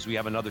around because we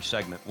have another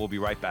segment. We'll be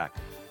right back.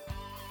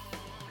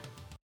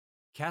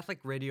 Catholic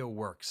radio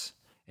works,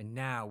 and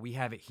now we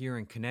have it here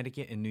in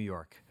Connecticut and New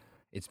York.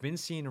 It's been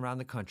seen around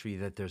the country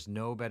that there's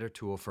no better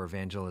tool for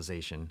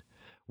evangelization.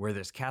 Where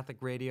there's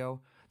Catholic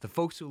radio, the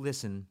folks who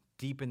listen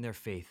deepen their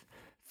faith,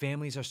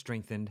 families are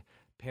strengthened,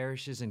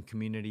 parishes and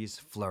communities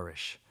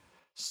flourish.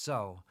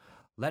 So,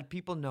 let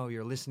people know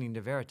you're listening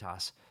to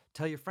Veritas,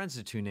 tell your friends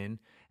to tune in,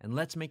 and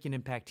let's make an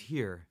impact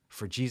here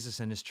for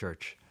Jesus and his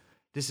church.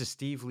 This is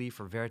Steve Lee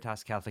for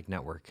Veritas Catholic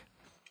Network.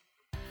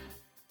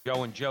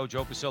 Joe and Joe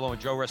Pasillo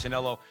and Joe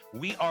Resinello.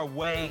 We are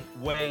way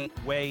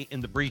in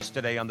the breach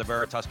today on the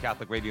Veritas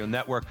Catholic Radio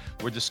Network.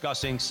 We're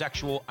discussing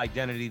Sexual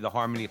Identity, the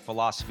Harmony of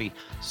Philosophy,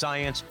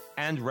 Science,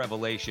 and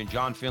Revelation.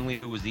 John Finley,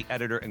 who is the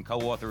editor and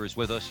co-author, is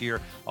with us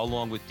here,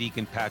 along with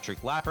Deacon Patrick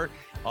Lappert.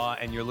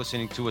 And you're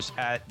listening to us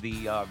at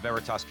the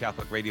Veritas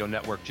Catholic Radio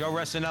Network. Joe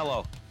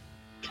Resinello.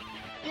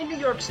 In New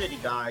York City,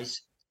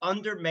 guys,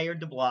 under Mayor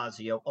de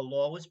Blasio, a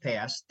law was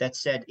passed that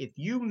said if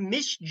you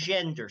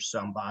misgender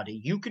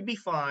somebody, you could be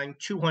fined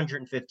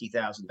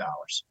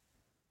 $250,000.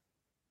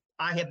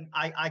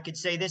 I could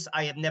say this.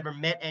 I have never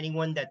met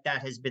anyone that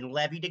has been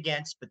levied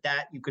against, but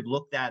that you could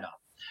look that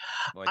up.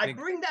 Well, I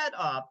bring that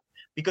up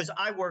because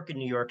I work in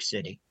New York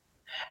City,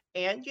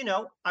 and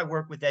I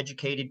work with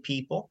educated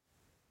people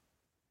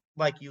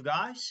like you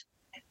guys.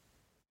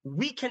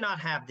 We cannot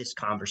have this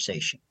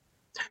conversation.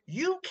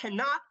 You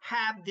cannot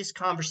have this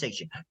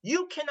conversation.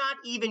 You cannot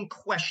even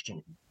question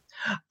it.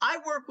 I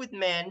work with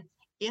men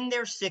in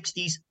their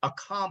 60s,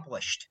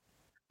 accomplished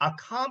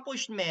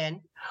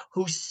men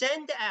who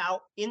send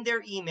out in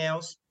their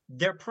emails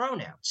their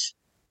pronouns.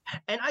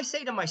 And I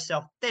say to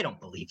myself, they don't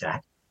believe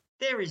that.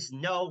 There is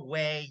no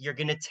way you're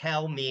going to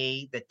tell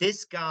me that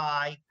this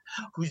guy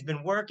who's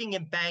been working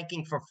in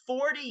banking for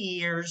 40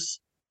 years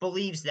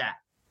believes that.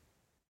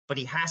 But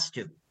he has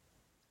to.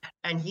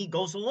 And he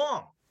goes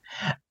along.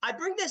 I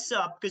bring this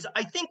up because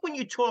I think when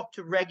you talk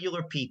to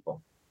regular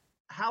people,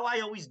 how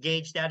I always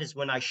gauge that is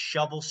when I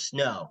shovel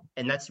snow.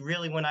 And that's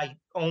really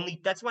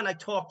that's when I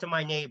talk to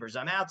my neighbors.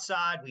 I'm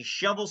outside, we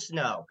shovel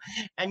snow.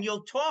 And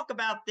you'll talk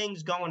about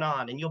things going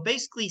on. And you'll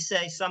basically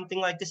say something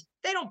like this.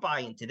 They don't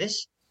buy into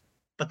this,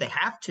 but they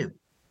have to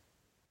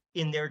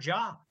in their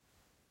job.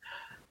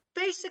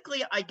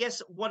 Basically, I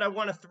guess what I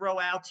want to throw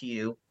out to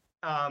you,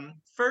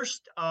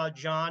 first,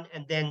 John,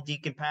 and then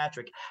Deacon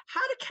Patrick,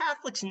 how do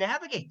Catholics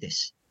navigate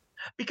this?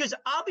 Because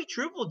I'll be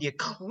truthful with you,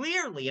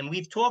 clearly, and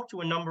we've talked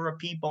to a number of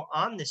people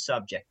on this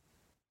subject,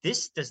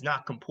 this does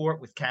not comport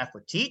with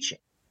Catholic teaching.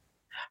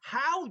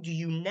 How do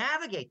you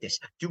navigate this?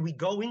 Do we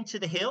go into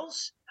the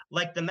hills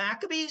like the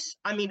Maccabees?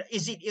 I mean,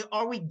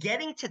 are we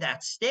getting to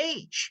that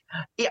stage?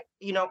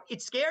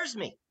 It scares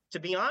me, to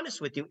be honest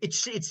with you. It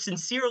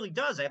sincerely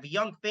does. I have a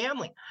young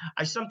family.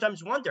 I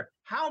sometimes wonder,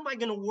 how am I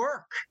going to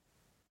work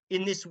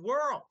in this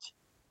world?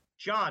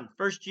 John,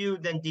 first you,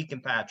 then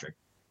Deacon Patrick.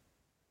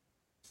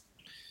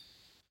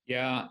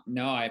 Yeah,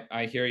 no,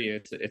 I hear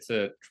you. It's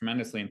a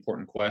tremendously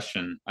important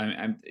question.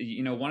 I'm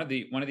one of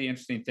the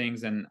interesting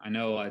things, and I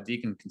know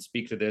Deacon can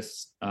speak to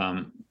this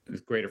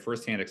with greater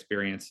firsthand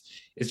experience,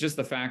 is just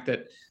the fact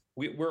that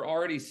we're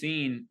already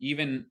seeing,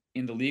 even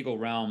in the legal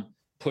realm,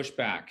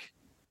 pushback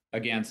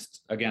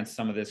against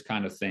some of this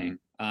kind of thing,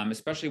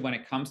 especially when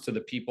it comes to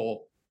the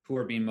people who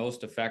are being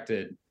most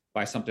affected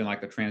by something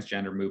like the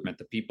transgender movement,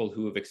 the people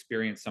who have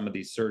experienced some of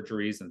these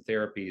surgeries and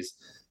therapies,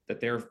 that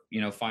they're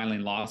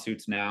filing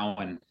lawsuits now,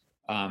 and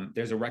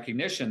there's a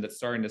recognition that's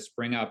starting to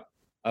spring up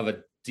of a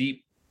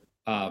deep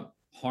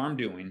harm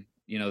doing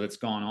that's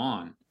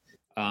gone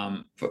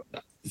on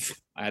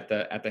at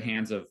the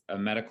hands of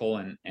medical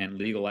and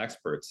legal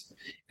experts,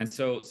 and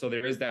so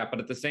there is that. But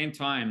at the same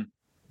time,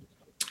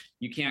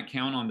 you can't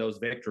count on those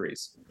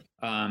victories,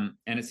 and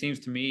it seems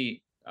to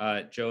me,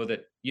 Joe,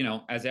 that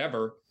as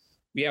ever,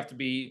 we have to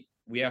be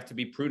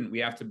prudent. We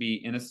have to be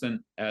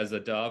innocent as a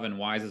dove and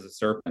wise as a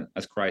serpent,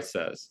 as Christ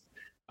says.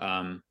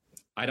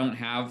 I don't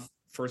have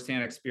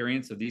firsthand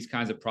experience of these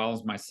kinds of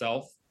problems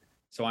myself,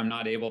 so I'm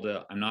not able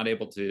to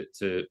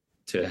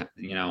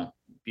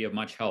be of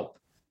much help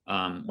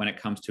when it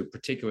comes to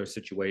particular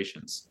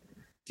situations.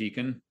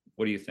 Deacon,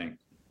 what do you think?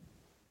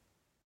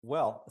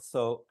 Well,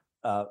 so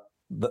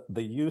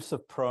the use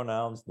of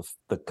pronouns,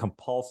 the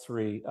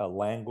compulsory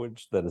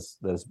language that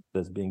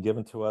is being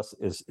given to us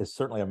is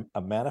certainly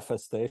a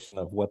manifestation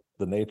of what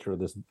the nature of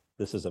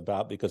this is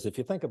about. Because if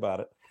you think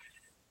about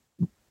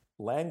it,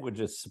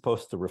 language is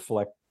supposed to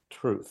reflect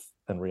truth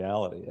and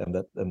reality, and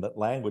that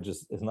language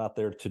is not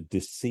there to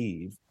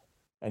deceive,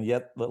 and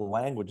yet the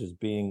language is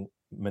being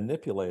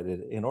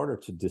manipulated in order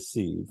to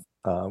deceive.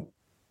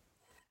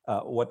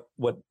 What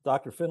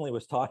Dr. Finley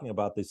was talking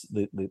about,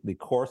 the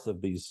course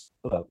of these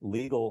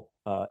legal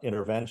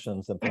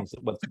interventions and things,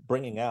 what's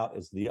bringing out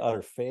is the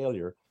utter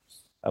failure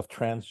of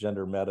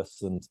transgender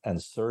medicine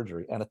and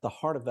surgery. And at the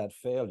heart of that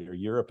failure,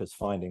 Europe has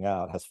found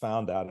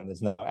out, and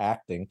is now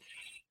acting,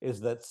 is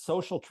that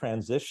social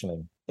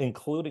transitioning,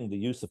 including the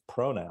use of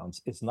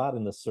pronouns, is not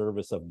in the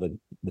service of the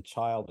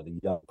child or the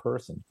young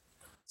person.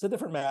 It's a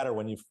different matter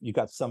when you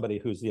got somebody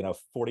who's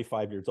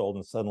 45 years old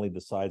and suddenly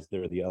decides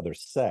they're the other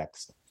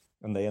sex,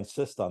 and they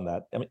insist on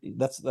that. I mean,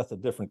 that's a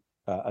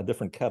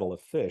different kettle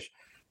of fish.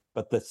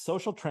 But the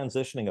social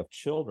transitioning of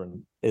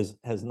children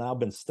has now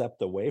been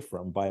stepped away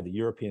from by the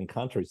European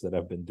countries that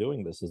have been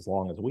doing this as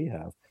long as we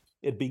have.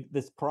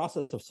 This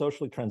process of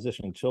socially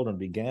transitioning children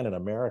began in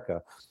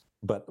America,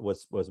 but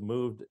was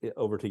moved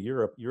over to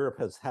Europe. Europe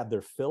has had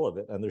their fill of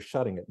it, and they're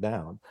shutting it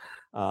down.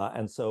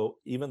 And so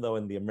even though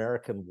in the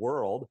American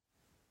world,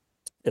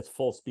 it's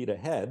full speed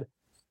ahead,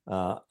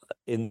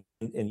 in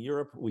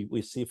Europe,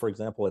 we see, for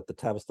example, at the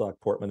Tavistock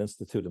Portman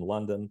Institute in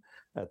London,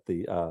 at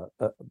the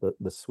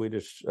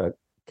Swedish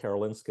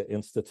Karolinska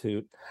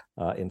Institute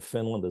in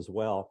Finland as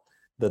well,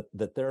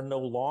 that they're no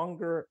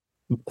longer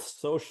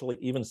socially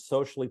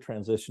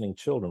transitioning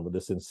children with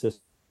this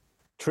insistence.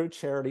 True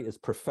charity is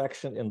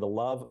perfection in the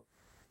love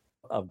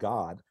of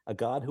God, a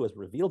God who has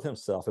revealed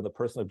himself in the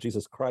person of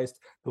Jesus Christ,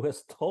 who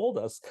has told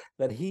us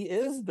that he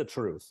is the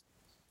truth.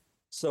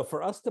 So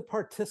for us to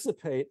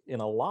participate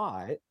in a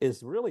lie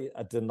is really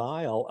a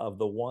denial of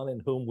the one in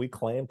whom we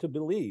claim to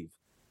believe.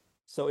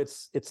 So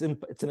it's an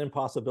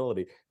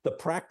impossibility. The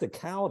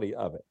practicality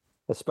of it,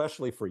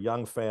 especially for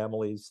young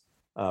families,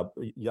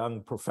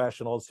 young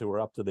professionals who are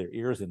up to their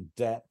ears in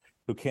debt,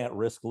 who can't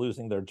risk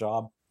losing their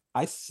job.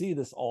 I see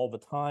this all the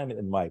time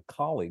in my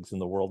colleagues in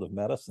the world of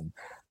medicine.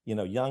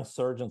 Young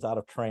surgeons out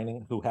of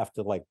training who have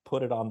to like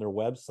put it on their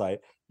website,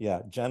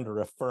 gender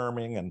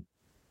affirming and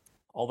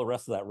all the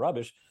rest of that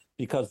rubbish,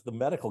 because the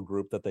medical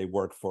group that they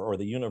work for or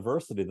the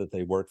university that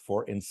they work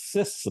for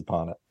insists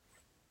upon it.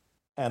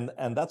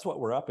 And that's what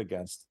we're up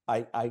against.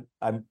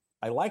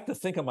 I like to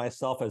think of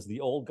myself as the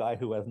old guy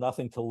who has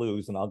nothing to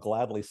lose, and I'll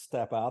gladly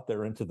step out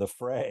there into the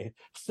fray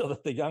so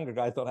that the younger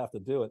guys don't have to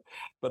do it.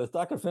 But as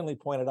Dr. Finley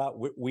pointed out,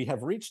 we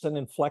have reached an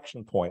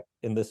inflection point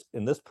in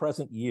this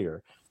present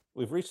year.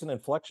 We've reached an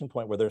inflection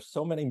point where there's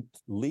so many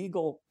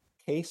legal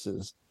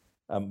cases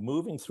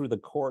moving through the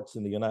courts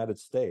in the United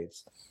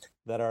States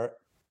that are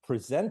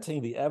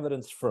presenting the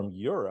evidence from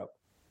Europe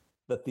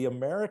that the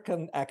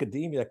American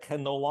academia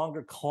can no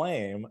longer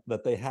claim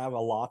that they have a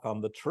lock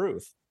on the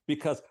truth.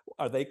 Because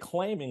are they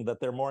claiming that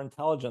they're more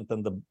intelligent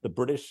than the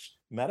British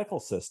medical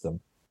system,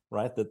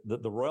 right?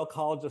 The Royal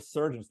College of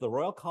Surgeons, the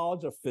Royal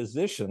College of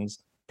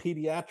Physicians,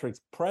 pediatrics,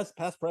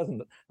 past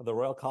president of the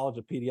Royal College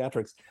of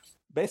Pediatrics,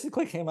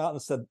 basically came out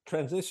and said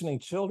transitioning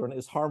children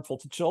is harmful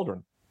to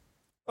children.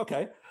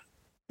 Okay,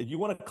 if you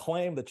want to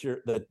claim that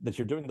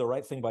you're doing the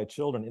right thing by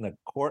children in a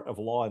court of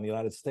law in the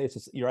United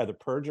States, you're either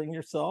perjuring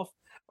yourself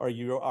or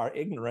you are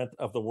ignorant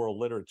of the world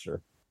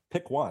literature.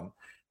 Pick one.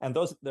 And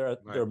there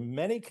are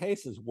many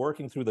cases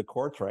working through the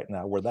courts right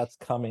now where that's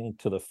coming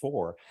to the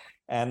fore.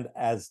 And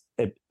as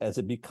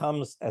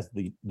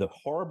the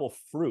horrible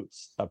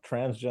fruits of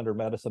transgender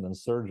medicine and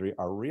surgery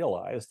are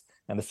realized,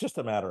 and it's just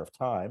a matter of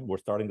time, we're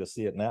starting to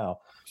see it now,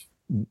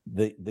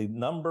 the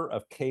number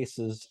of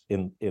cases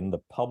in the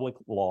public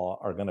law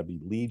are going to be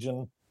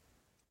legion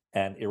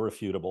and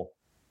irrefutable.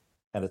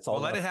 And it's all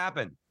let it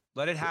happen.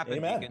 Let it happen,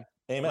 Amen. Deacon.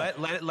 Amen.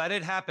 Let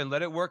it happen.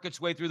 Let it work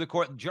its way through the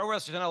court. Joe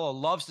Resinello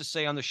loves to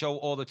say on the show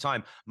all the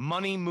time,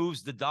 money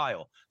moves the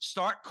dial.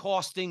 Start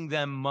costing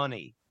them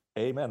money.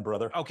 Amen,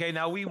 brother. Okay,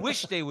 now we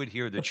wish they would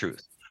hear the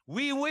truth.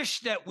 We wish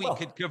that we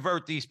could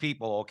convert these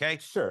people, okay?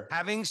 Sure.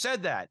 Having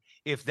said that,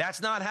 if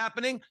that's not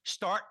happening,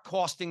 start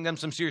costing them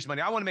some serious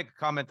money. I want to make a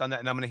comment on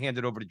that, and I'm going to hand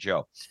it over to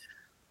Joe.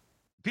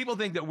 People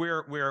think that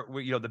we're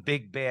the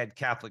big bad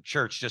Catholic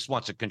Church just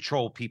wants to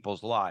control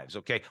people's lives.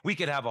 Okay, we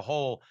could have a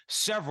whole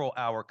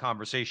several-hour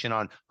conversation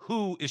on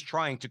who is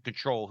trying to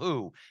control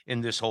who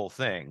in this whole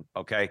thing.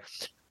 Okay,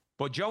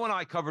 but Joe and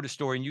I covered a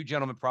story, and you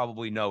gentlemen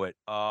probably know it.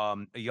 A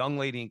young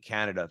lady in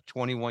Canada,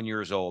 21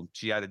 years old.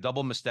 She had a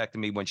double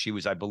mastectomy when she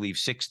was, I believe,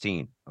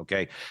 16.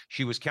 Okay,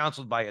 she was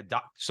counseled by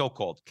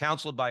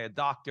counseled by a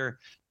doctor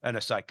and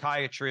a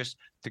psychiatrist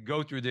to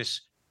go through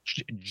this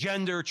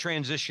gender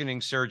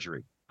transitioning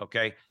surgery.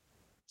 Okay,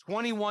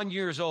 21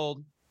 years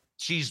old.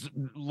 She's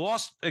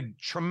lost a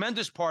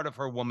tremendous part of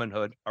her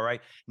womanhood. All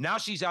right. Now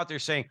she's out there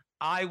saying,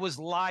 I was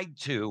lied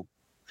to.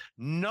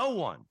 No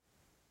one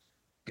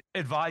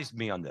advised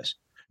me on this.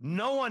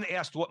 No one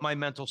asked what my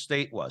mental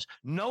state was.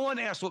 No one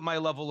asked what my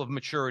level of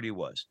maturity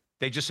was.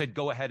 They just said,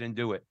 go ahead and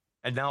do it.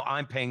 And now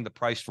I'm paying the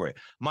price for it.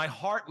 My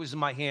heart was in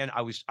my hand.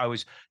 I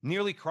was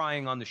nearly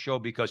crying on the show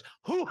because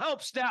who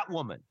helps that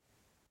woman?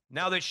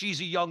 Now that she's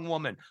a young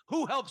woman,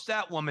 who helps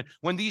that woman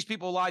when these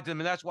people lied to them?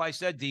 And that's why I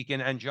said, Deacon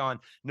and John,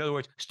 in other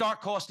words, start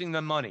costing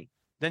them money.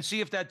 Then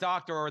see if that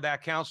doctor or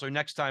that counselor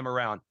next time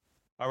around,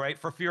 all right,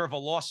 for fear of a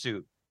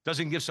lawsuit,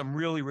 doesn't give some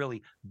really,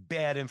 really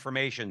bad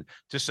information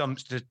to some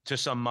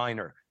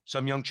minor,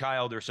 some young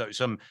child, or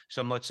some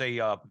let's say,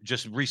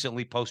 just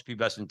recently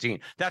post-pubescent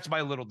teen. That's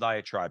my little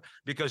diatribe,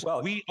 because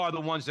we are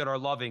the ones that are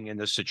loving in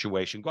this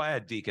situation. Go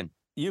ahead, Deacon.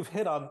 You've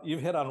hit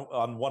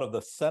on one of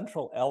the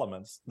central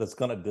elements that's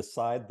going to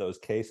decide those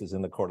cases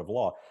in the court of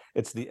law.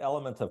 It's the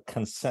element of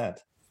consent.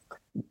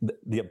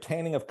 The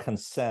obtaining of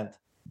consent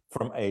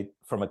from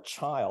a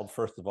child,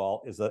 first of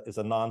all, is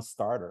a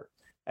non-starter.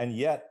 And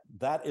yet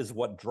that is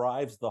what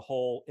drives the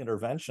whole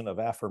intervention of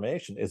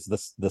affirmation, is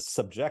the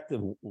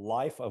subjective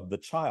life of the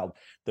child.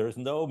 There's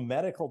no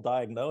medical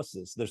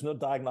diagnosis. There's no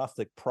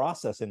diagnostic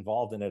process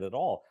involved in it at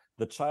all.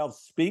 The child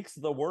speaks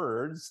the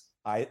words,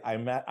 I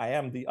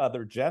am the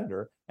other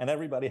gender, and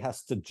everybody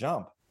has to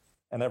jump.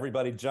 And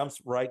everybody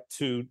jumps right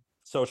to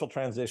social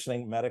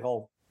transitioning,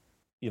 medical,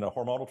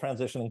 hormonal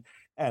transitioning,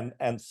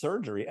 and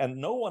surgery. And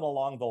no one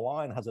along the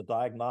line has a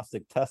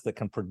diagnostic test that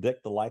can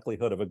predict the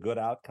likelihood of a good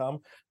outcome,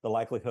 the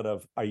likelihood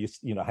of,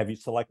 have you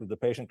selected the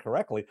patient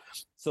correctly?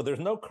 So there's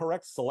no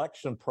correct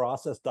selection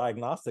process,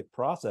 diagnostic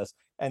process.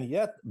 And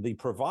yet the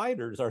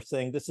providers are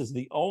saying this is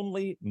the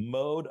only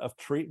mode of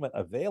treatment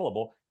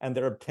available, and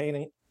they're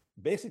obtaining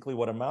basically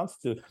what amounts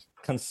to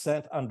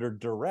consent under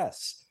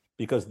duress,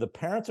 because the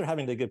parents are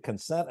having to give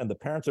consent, and the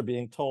parents are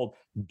being told,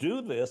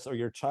 do this or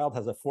your child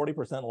has a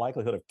 40%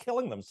 likelihood of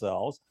killing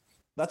themselves.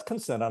 That's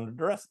consent under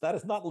duress. That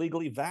is not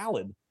legally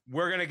valid.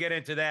 We're going to get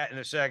into that in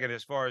a second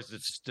as far as the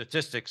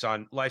statistics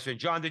on lifespan.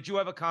 John, did you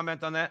have a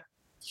comment on that?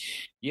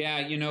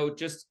 Yeah,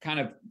 just kind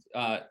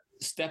of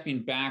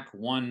stepping back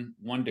one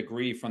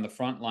degree from the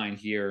front line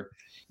here,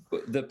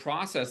 the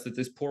process that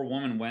this poor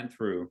woman went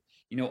through,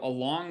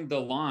 along the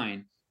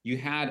line, you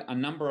had a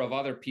number of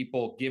other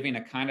people giving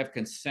a kind of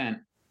consent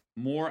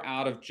more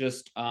out of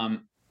just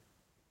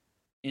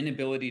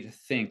inability to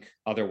think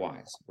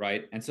otherwise,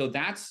 right? And so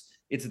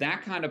it's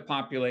that kind of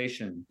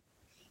population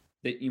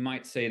that you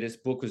might say this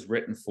book was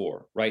written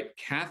for, right?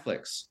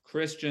 Catholics,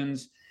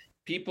 Christians,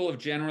 people of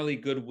generally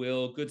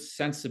goodwill, good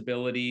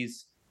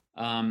sensibilities,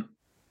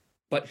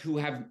 but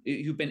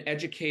who've been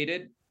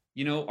educated.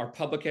 Our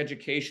public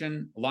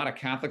education, a lot of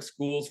Catholic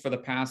schools for the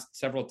past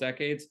several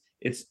decades,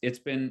 it's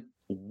been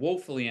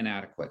woefully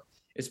inadequate,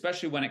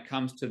 especially when it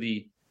comes to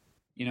the,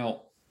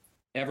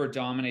 ever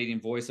dominating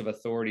voice of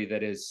authority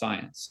that is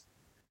science,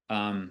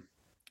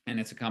 and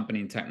its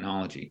accompanying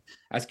technology.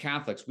 As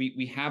Catholics,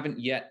 we haven't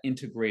yet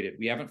integrated.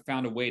 We haven't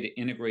found a way to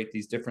integrate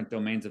these different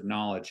domains of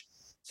knowledge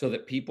so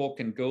that people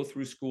can go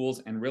through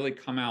schools and really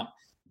come out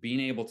being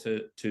able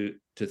to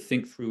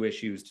think through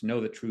issues, to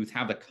know the truth,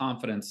 have the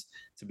confidence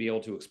to be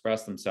able to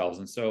express themselves.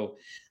 And so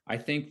I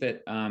think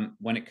that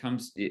when it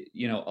comes,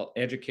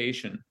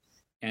 education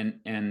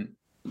and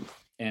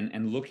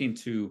looking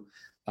to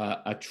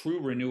a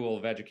true renewal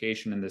of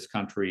education in this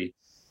country,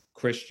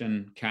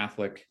 Christian,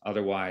 Catholic,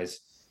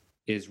 otherwise,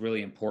 is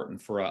really important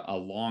for a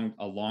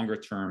longer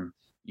term,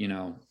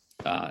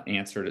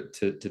 answer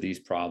to these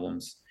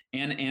problems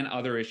and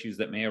other issues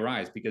that may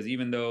arise. Because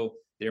even though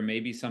there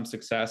may be some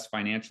success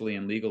financially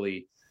and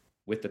legally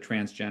with the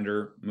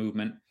transgender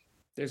movement,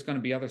 there's going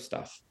to be other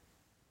stuff.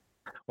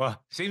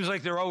 Well, seems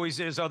like there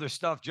always is other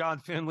stuff. John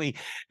Finley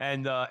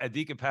and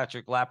Deacon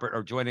Patrick Lappert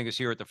are joining us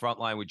here at the front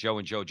line with Joe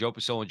and Joe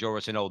Pasillo and Joe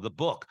Rossino. The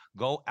book,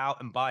 go out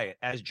and buy it.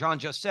 As John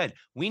just said,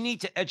 we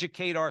need to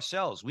educate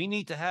ourselves. We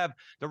need to have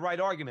the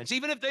right arguments,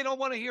 even if they don't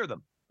want to hear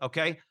them.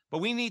 Okay. But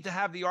we need to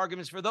have the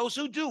arguments for those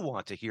who do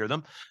want to hear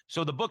them.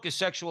 So the book is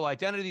Sexual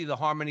Identity, the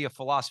Harmony of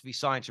Philosophy,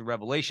 Science, and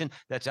Revelation.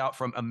 That's out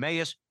from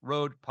Emmaus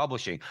Road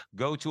Publishing.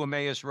 Go to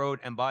Emmaus Road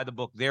and buy the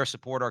book there.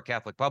 Support our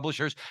Catholic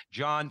publishers.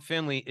 John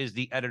Finley is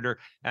the editor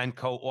and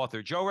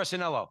co-author. Joe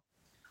Rosinello.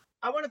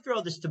 I want to throw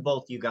this to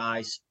both you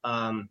guys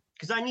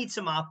because I need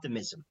some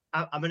optimism.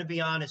 I'm going to be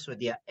honest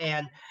with you.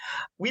 And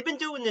we've been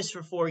doing this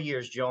for 4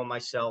 years, Joe and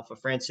myself. A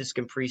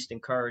Franciscan priest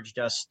encouraged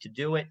us to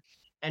do it.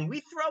 And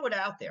we throw it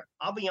out there.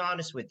 I'll be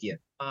honest with you.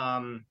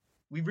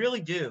 We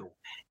really do.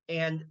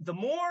 And the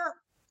more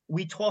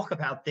we talk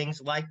about things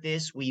like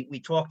this,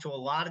 we talk to a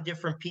lot of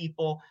different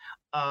people.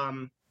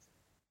 I'll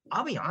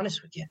be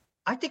honest with you.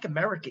 I think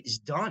America is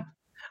done.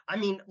 I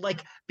mean,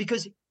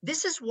 because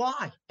this is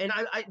why. And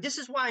this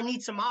is why I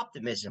need some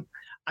optimism.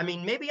 I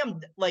mean, maybe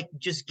I'm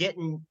just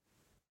getting,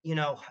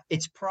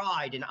 it's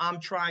pride and I'm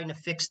trying to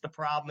fix the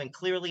problem. And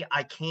clearly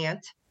I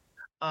can't.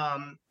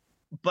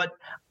 But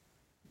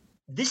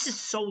this is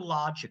so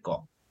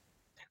logical.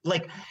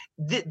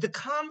 The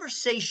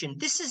conversation,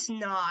 this is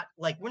not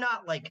we're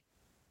not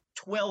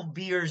 12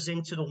 beers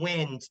into the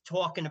wind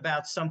talking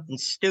about something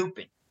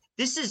stupid.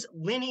 This is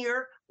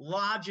linear,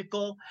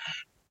 logical,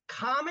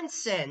 common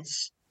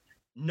sense.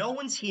 No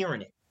one's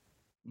hearing it.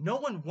 No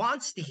one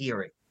wants to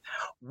hear it.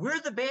 We're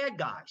the bad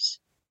guys.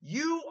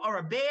 You are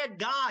a bad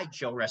guy,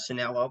 Joe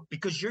Rosinello,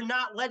 because you're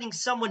not letting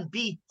someone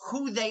be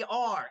who they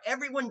are.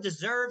 Everyone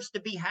deserves to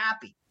be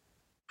happy.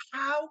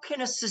 How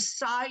can a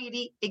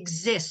society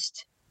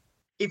exist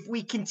if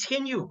we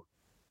continue?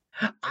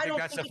 I don't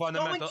think it's going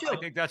to. I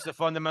think that's the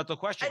fundamental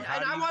question.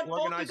 And I want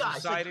both you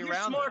guys. You're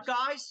smart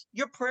guys.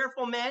 You're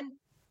prayerful men.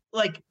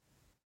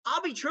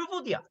 I'll be truthful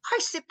with you. I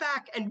sit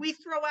back and we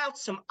throw out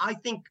some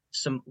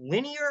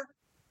linear,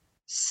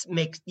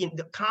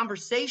 the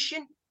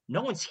conversation.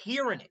 No one's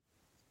hearing it.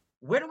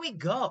 Where do we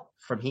go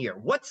from here?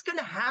 What's going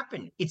to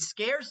happen? It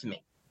scares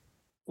me.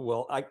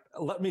 Well,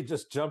 let me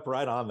just jump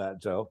right on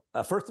that, Joe.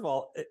 First of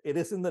all, it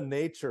is in the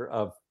nature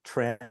of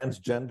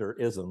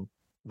transgenderism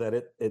that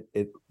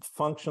it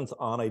functions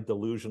on a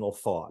delusional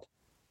thought.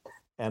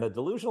 And a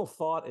delusional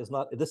thought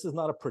this is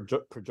not a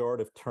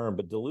pejorative term,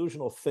 but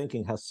delusional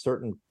thinking has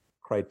certain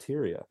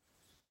criteria,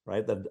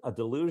 right? That a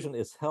delusion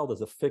is held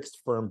as a fixed,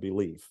 firm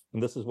belief.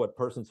 And this is what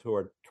persons who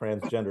are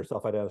transgender,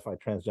 self-identified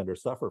transgender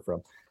suffer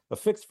from. A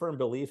fixed, firm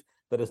belief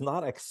that is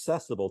not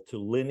accessible to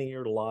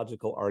linear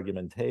logical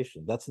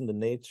argumentation. That's in the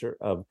nature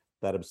of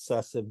that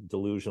obsessive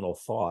delusional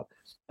thought.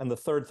 And the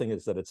third thing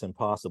is that it's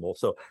impossible.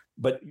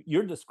 But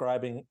you're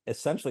describing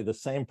essentially the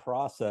same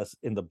process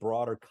in the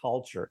broader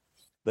culture,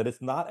 that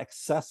it's not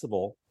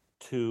accessible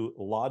to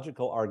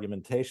logical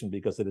argumentation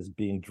because it is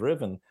being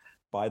driven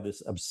by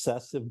this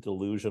obsessive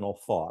delusional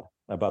thought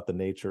about the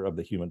nature of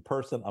the human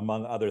person,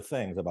 among other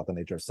things, about the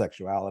nature of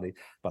sexuality,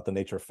 about the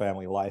nature of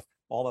family life,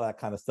 all of that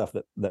kind of stuff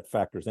that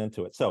factors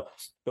into it.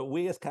 But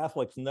we as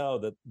Catholics know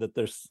that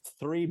there's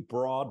three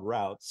broad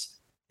routes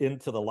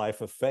into the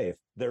life of faith.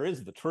 There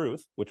is the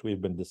truth, which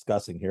we've been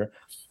discussing here.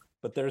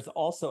 but there's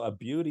also a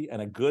beauty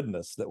and a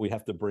goodness that we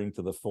have to bring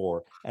to the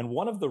fore. And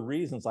one of the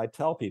reasons I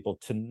tell people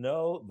to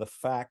know the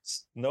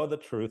facts, know the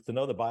truth, to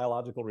know the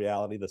biological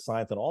reality, the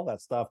science, and all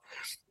that stuff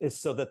is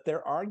so that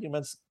their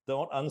arguments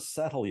don't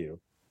unsettle you.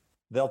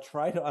 They'll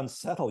try to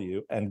unsettle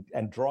you and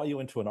draw you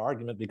into an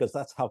argument, because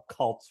that's how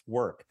cults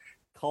work.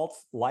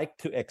 Cults like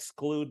to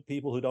exclude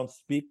people who don't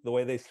speak the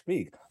way they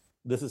speak.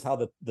 This is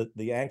how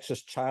the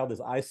anxious child is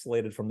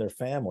isolated from their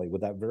family,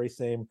 with that very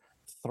same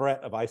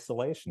threat of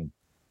isolation.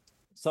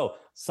 So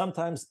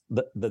sometimes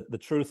the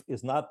truth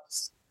is not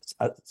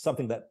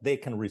something that they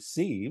can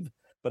receive,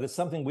 but it's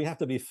something we have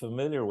to be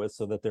familiar with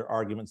so that their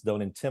arguments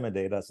don't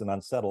intimidate us and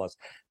unsettle us,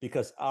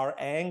 because our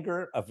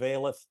anger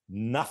availeth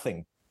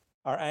nothing.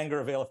 Our anger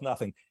availeth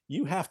nothing.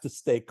 You have to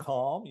stay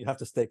calm. You have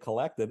to stay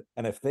collected.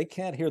 And if they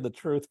can't hear the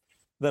truth,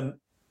 then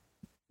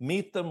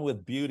meet them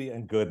with beauty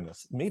and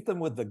goodness. Meet them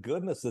with the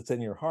goodness that's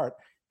in your heart,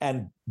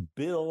 and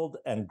build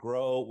and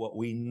grow what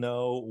we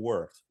know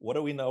works. What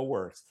do we know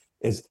works?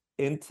 Is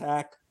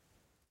intact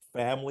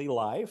family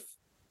life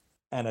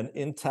and an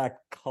intact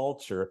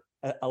culture,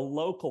 a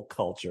local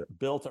culture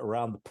built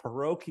around the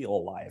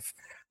parochial life,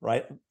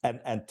 right?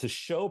 And to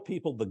show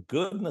people the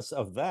goodness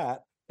of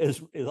that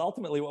is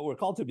ultimately what we're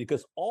called to,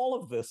 because all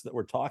of this that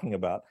we're talking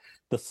about,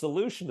 the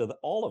solution to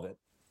all of it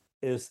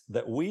is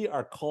that we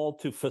are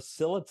called to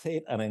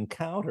facilitate an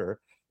encounter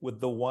with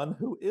the one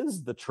who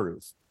is the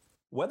truth.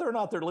 Whether or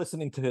not they're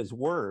listening to his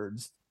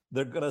words,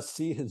 they're going to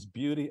see his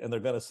beauty and they're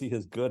going to see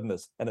his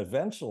goodness. And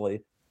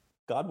eventually,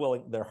 God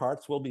willing, their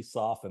hearts will be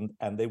softened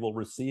and they will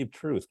receive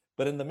truth.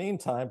 But in the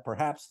meantime,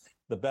 perhaps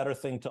the better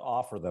thing to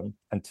offer them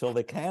until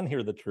they can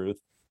hear the truth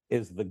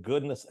is the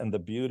goodness and the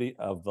beauty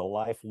of the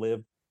life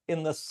lived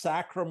in the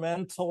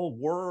sacramental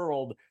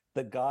world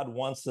that God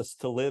wants us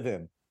to live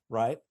in,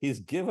 right? He's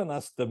given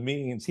us the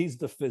means. He's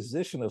the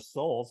physician of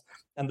souls.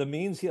 And the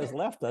means he has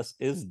left us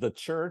is the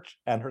church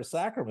and her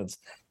sacraments.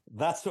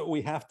 That's what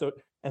we have to.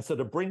 And so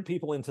to bring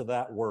people into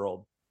that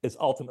world is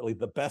ultimately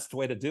the best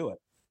way to do it.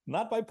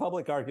 Not by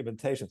public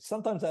argumentation.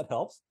 Sometimes that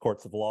helps.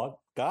 Courts of law,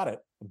 got it.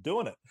 I'm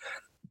doing it.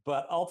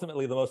 But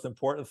ultimately, the most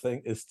important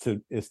thing is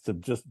to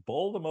just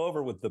bowl them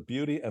over with the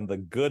beauty and the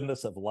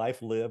goodness of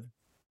life lived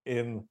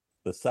in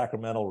the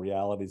sacramental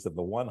realities of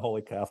the one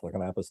holy Catholic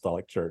and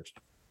Apostolic Church.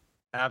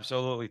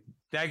 Absolutely.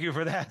 Thank you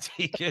for that,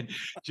 Deacon.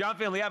 John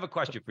Finley, I have a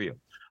question for you.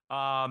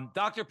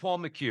 Dr. Paul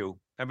McHugh,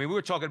 I mean, we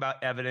were talking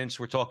about evidence.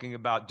 We're talking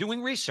about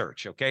doing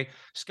research, okay?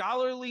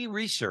 Scholarly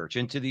research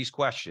into these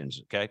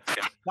questions, okay?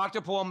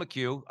 Dr. Paul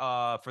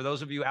McHugh, for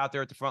those of you out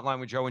there at the front line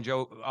with Joe and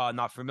Joe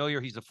not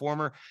familiar, he's the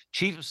former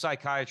chief of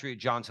psychiatry at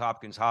Johns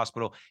Hopkins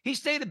Hospital. He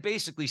stated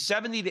basically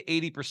 70 to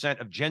 80%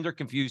 of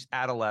gender-confused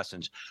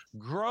adolescents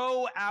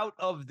grow out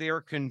of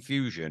their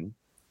confusion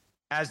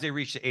as they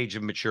reach the age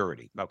of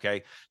maturity,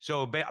 okay?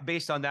 So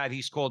based on that,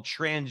 he's called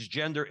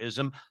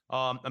transgenderism,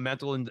 a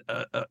mental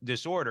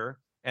disorder,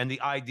 and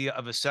the idea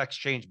of a sex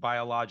change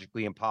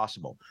biologically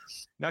impossible.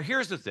 Now,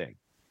 here's the thing.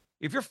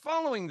 If you're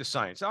following the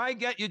science, I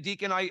get you,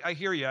 Deacon, I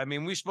hear you. I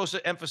mean, we're supposed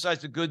to emphasize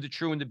the good, the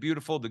true, and the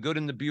beautiful, the good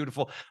and the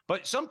beautiful.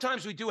 But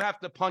sometimes we do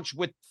have to punch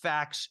with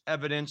facts,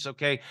 evidence,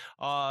 okay?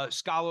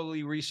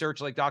 Scholarly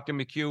research like Dr.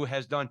 McHugh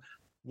has done.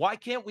 Why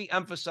can't we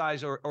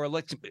emphasize or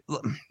let's,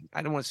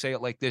 I don't want to say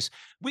it like this.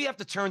 We have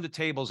to turn the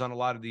tables on a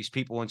lot of these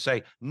people and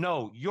say,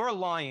 no, you're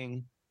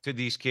lying to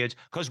these kids,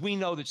 because we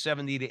know that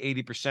 70 to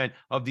 80%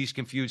 of these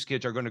confused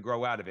kids are going to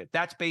grow out of it.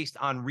 That's based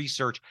on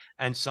research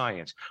and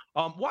science.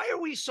 Why are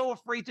we so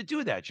afraid to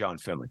do that, John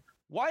Finley?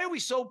 Why are we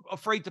so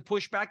afraid to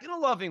push back in a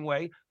loving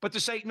way, but to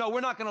say, no,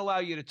 we're not going to allow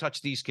you to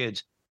touch these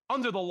kids?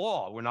 Under the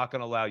law, we're not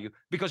going to allow you,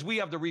 because we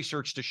have the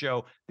research to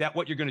show that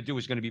what you're going to do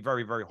is going to be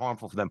very, very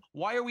harmful for them.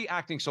 Why are we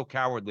acting so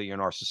cowardly in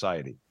our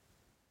society?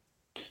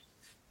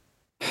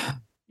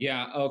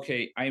 Yeah.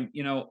 Okay.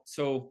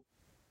 So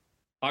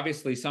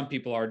obviously some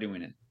people are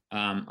doing it.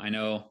 I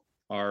know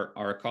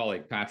our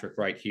colleague, Patrick,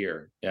 right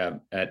here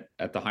at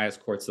the highest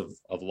courts of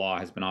law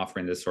has been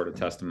offering this sort of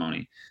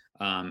testimony,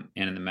 and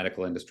in the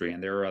medical industry,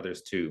 and there are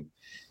others too.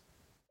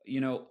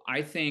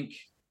 I think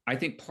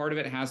part of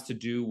it has to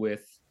do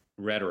with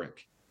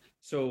rhetoric.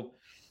 So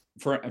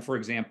for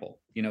example,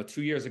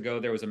 2 years ago,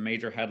 there was a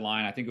major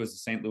headline. I think it was the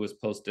St. Louis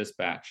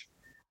Post-Dispatch,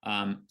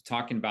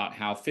 talking about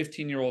how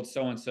 15-year-old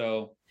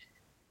so-and-so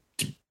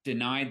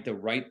denied the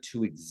right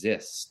to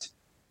exist,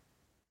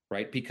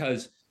 right?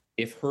 Because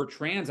if her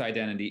trans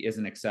identity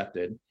isn't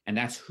accepted, and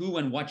that's who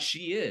and what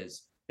she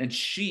is, then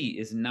she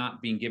is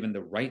not being given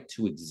the right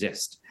to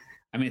exist.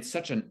 I mean, it's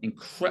such an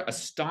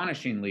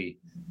astonishingly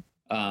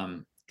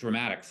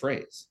dramatic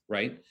phrase,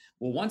 right?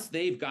 Well, once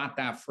they've got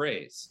that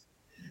phrase,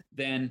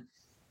 then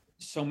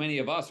so many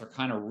of us are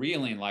kind of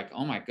reeling like,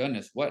 oh my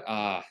goodness, what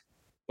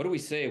do we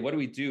say? What do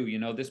we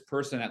do? This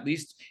person, at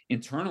least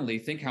internally,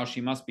 think how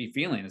she must be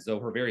feeling, as though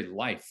her very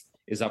life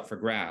is up for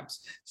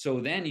grabs. So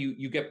then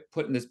you get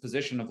put in this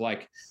position of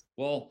like,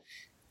 well,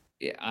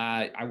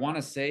 I want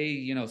to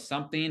say,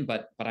 something,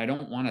 but I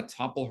don't want to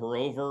topple her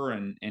over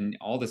and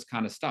all this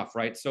kind of stuff,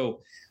 right?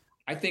 So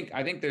I think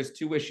there's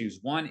two issues.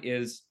 One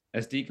is,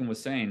 as Deacon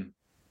was saying,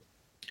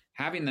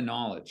 having the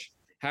knowledge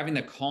having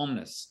the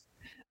calmness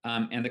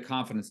and the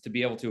confidence to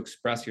be able to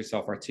express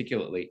yourself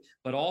articulately.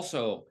 But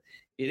also,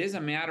 it is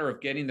a matter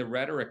of getting the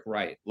rhetoric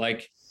right.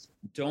 Like,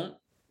 don't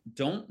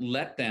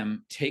let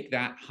them take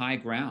that high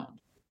ground,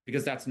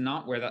 because that's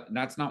not where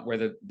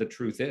the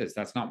truth is.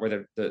 That's not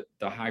where the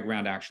high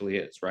ground actually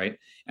is, right?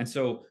 And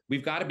so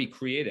we've got to be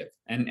creative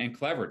and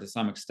clever to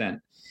some extent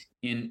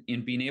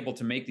in being able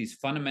to make these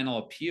fundamental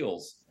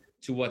appeals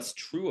to what's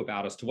true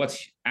about us, to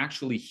what's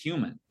actually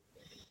human,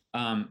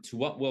 to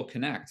what will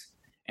connect,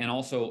 and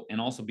also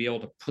be able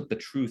to put the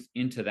truth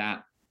into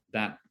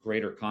that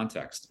greater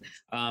context.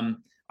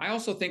 I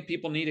also think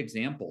people need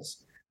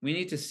examples. We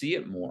need to see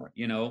it more,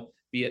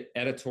 be it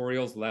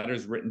editorials,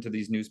 letters written to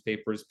these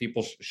newspapers,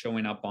 people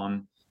showing up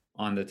on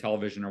the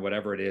television or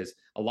whatever it is.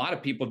 A lot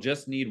of people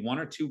just need one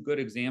or two good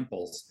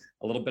examples,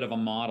 a little bit of a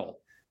model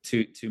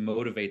to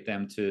motivate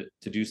them to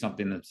do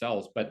something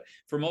themselves. But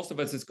for most of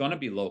us, it's going to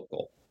be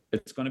local.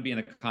 It's going to be in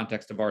the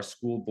context of our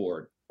school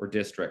board or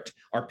district,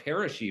 our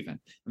parish even.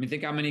 I mean,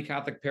 think how many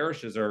Catholic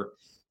parishes are,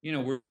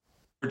 we're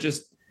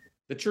just,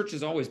 the church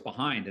is always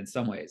behind in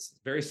some ways,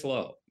 very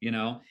slow,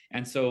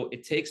 And so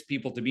it takes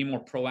people to be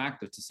more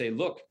proactive, to say,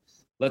 look,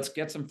 let's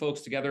get some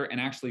folks together and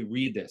actually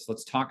read this.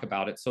 Let's talk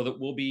about it so that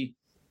we'll be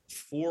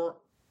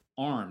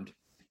forearmed,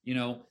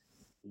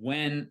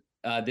 when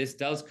this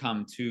does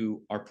come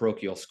to our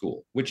parochial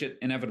school, which it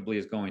inevitably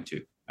is going to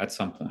at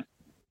some point.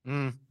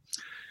 Mm.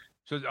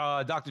 So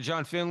Dr.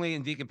 John Finley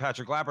and Deacon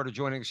Patrick Lappert are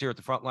joining us here at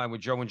the front line with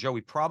Joe and Joe.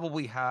 We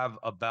probably have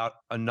about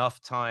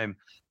enough time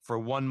for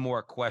one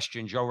more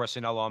question. Joe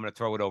Rossinello, I'm going to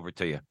throw it over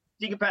to you.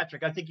 Deacon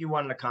Patrick, I think you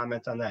wanted to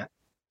comment on that.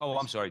 Oh,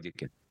 I'm sorry,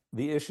 Deacon.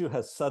 The issue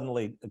has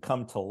suddenly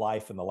come to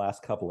life in the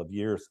last couple of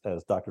years,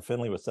 as Dr.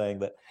 Finley was saying,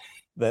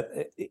 that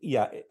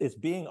it's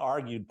being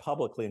argued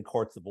publicly in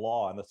courts of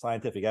law, and the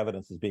scientific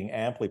evidence is being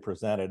amply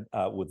presented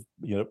with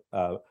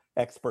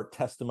expert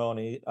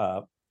testimony,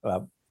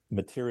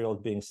 materials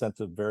being sent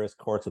to various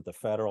courts at the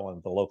federal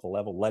and the local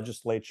level.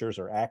 Legislatures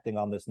are acting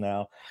on this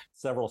now.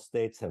 Several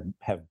states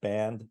have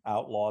banned,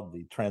 outlawed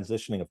the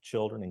transitioning of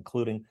children,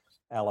 including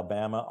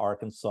Alabama,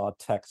 Arkansas,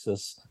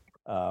 Texas,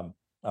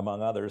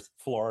 among others,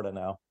 Florida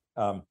now.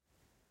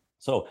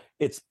 So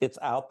it's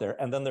out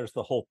there. And then there's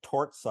the whole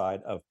tort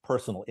side of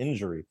personal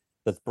injury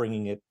that's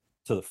bringing it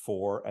to the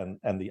fore,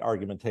 and the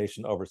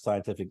argumentation over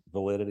scientific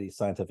validity,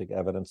 scientific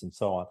evidence, and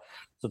so on.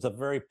 So it's a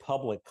very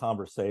public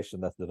conversation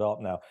that's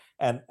developed now.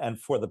 And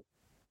for the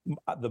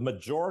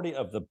majority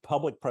of the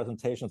public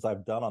presentations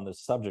I've done on this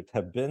subject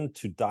have been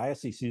to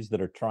dioceses that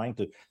are trying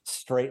to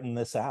straighten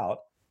this out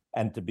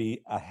and to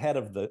be ahead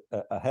of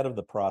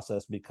the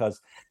process,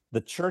 because the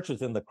church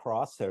is in the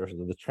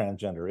crosshairs of the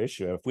transgender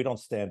issue. If we don't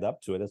stand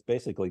up to it, it's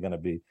basically going to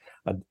be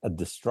a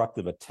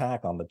destructive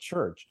attack on the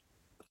church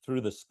through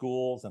the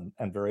schools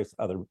and various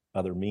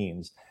other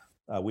means.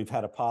 We've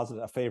had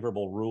a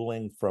favorable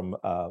ruling from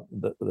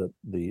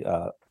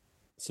the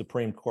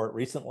Supreme Court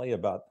recently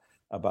about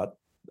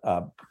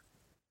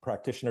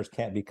practitioners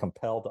can't be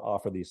compelled to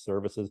offer these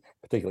services,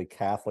 particularly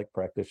Catholic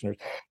practitioners.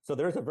 So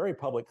there's a very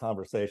public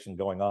conversation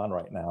going on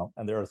right now,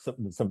 and there are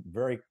some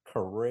very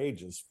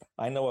courageous.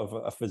 I know of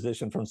a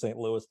physician from St.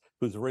 Louis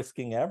who's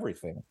risking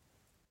everything.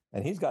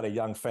 And he's got a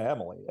young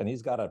family, and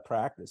he's got a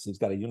practice. He's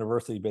got a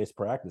university-based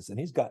practice, and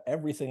he's got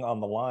everything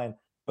on the line,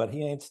 but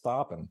he ain't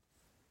stopping.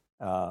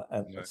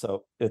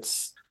 So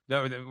it's...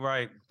 No,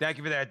 right. Thank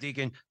you for that,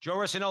 Deacon. Joe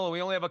Rossinello,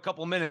 we only have a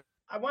couple minutes.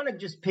 I want to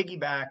just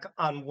piggyback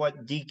on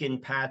what Deacon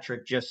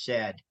Patrick just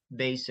said,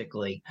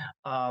 basically,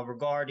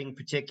 regarding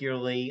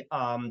particularly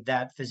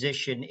that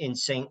physician in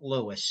St.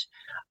 Louis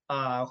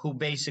who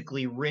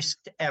basically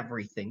risked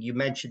everything. You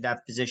mentioned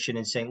that physician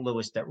in St.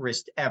 Louis that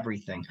risked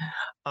everything.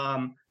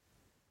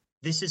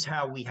 This is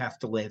how we have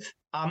to live.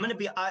 I'm going to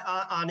be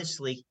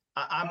honestly,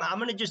 I'm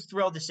going to just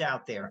throw this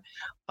out there.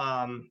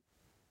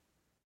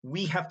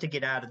 We have to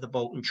get out of the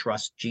boat and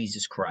trust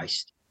Jesus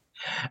Christ.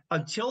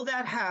 Until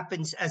that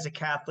happens as a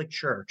Catholic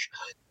Church,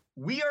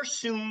 we are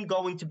soon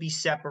going to be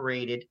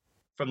separated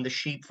from the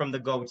sheep from the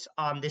goats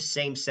on this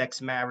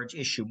same-sex marriage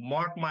issue.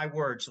 Mark my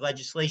words,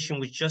 legislation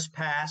was just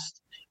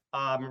passed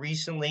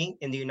recently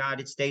in the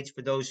United States,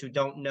 for those who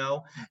don't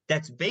know,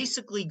 that's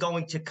basically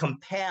going to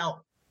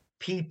compel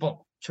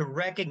people to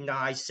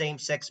recognize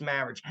same-sex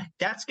marriage.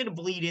 That's going to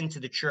bleed into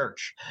the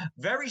church.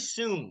 Very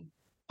soon,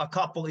 a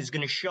couple is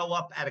going to show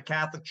up at a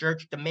Catholic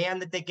church,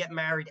 demand that they get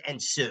married,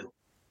 and sue.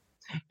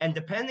 And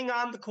depending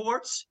on the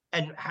courts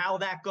and how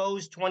that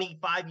goes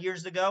 25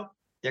 years ago,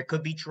 there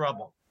could be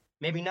trouble.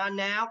 Maybe not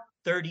now,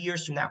 30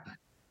 years from now.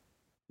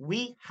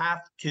 We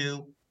have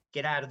to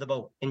get out of the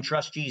boat and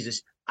trust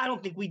Jesus. I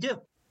don't think we do.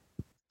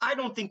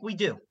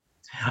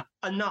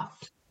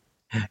 Enough.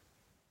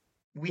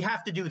 We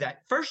have to do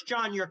that. First,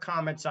 John, your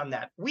comments on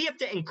that. We have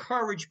to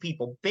encourage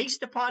people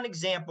based upon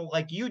example,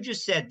 like you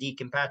just said,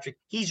 Deacon Patrick,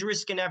 he's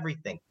risking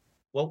everything.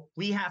 Well,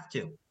 we have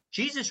to.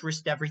 Jesus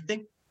risked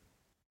everything,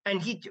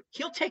 and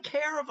he'll take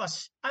care of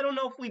us. I don't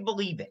know if we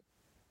believe it.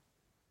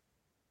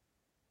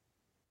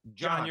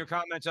 John, your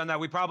comments on that.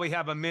 We probably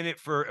have a minute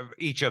for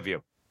each of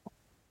you.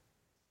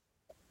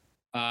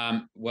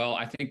 Well,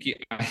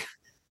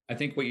 I I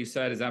think what you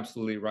said is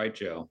absolutely right,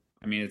 Joe.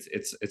 I mean,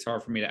 it's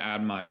hard for me to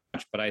add much,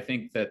 but I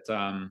think that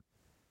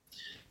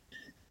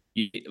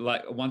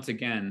like once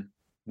again,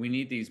 we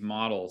need these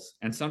models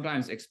and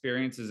sometimes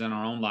experiences in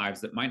our own lives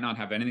that might not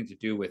have anything to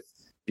do with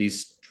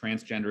these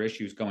transgender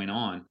issues going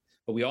on,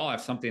 but we all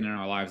have something in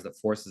our lives that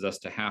forces us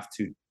to have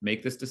to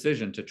make this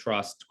decision to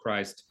trust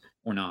Christ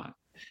or not.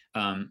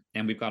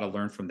 And we've got to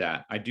learn from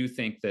that. I do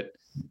think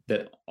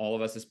that all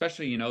of us,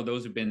 especially,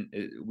 those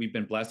we've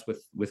been blessed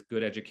with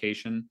good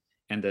education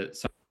and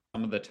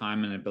some of the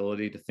time and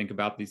ability to think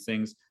about these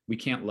things, we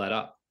can't let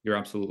up. You're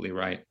absolutely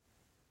right.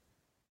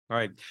 All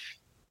right.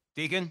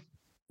 Deacon?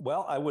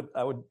 Well, I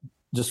would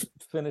just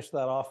finish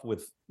that off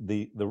with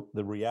the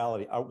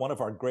reality. One of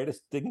our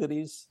greatest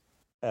dignities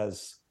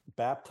as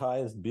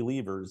baptized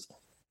believers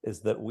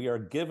is that we are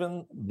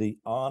given the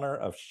honor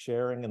of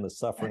sharing in the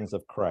sufferings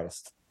of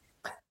Christ.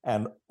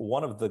 And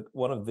one of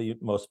the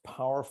most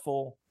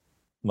powerful,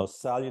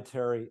 most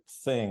salutary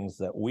things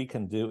that we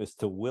can do is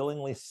to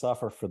willingly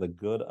suffer for the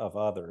good of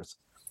others.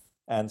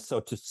 And so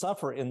to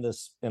suffer in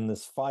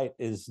this fight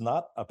is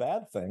not a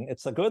bad thing.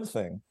 It's a good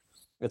thing.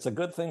 It's a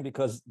good thing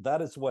because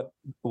that is what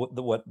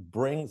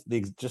brings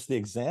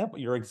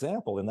your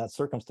example in that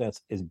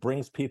circumstance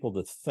brings people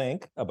to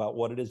think about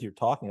what it is you're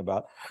talking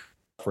about,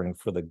 suffering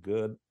for the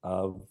good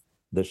of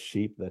the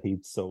sheep that he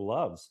so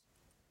loves.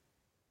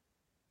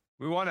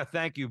 We want to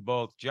thank you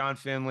both, John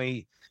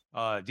Finley,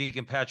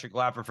 Deacon Patrick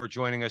Lappert, for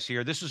joining us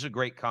here. This was a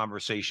great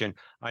conversation.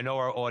 I know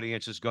our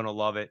audience is going to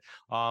love it.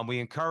 We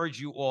encourage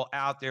you all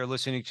out there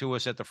listening to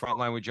us at the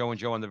Frontline with Joe and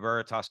Joe on the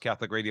Veritas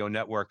Catholic Radio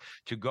Network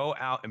to go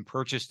out and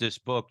purchase this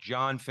book.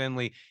 John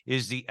Finley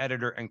is the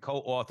editor and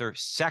co-author,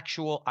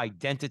 Sexual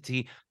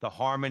Identity, The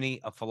Harmony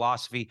of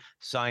Philosophy,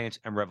 Science,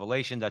 and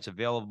Revelation. That's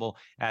available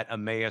at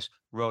Emmaus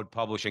Road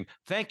Publishing.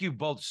 Thank you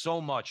both so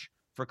much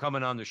for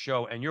coming on the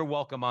show, and you're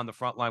welcome on the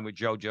Frontline with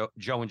Joe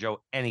and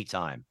Joe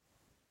anytime.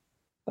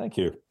 Thank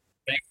you.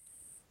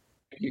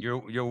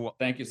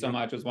 Thank you so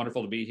much. It was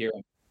wonderful to be here.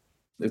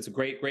 It's a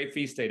great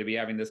feast day to be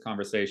having this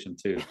conversation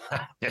too.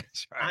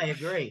 That's right. I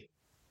agree.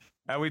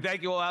 And we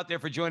thank you all out there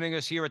for joining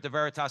us here at the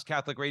Veritas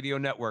Catholic Radio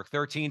Network,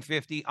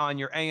 1350 on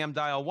your AM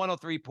dial,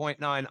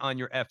 103.9 on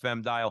your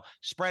FM dial,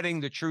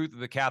 spreading the truth of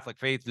the Catholic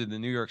faith to the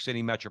New York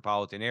City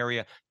metropolitan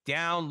area.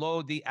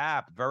 Download the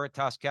app,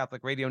 Veritas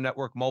Catholic Radio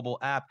Network mobile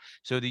app,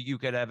 so that you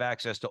can have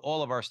access to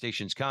all of our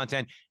station's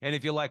content. And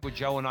if you like what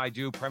Joe and I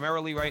do,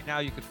 primarily right now,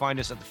 you can find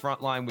us at the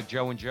Frontline with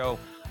Joe and Joe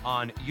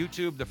on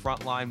YouTube, the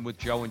Frontline with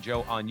Joe and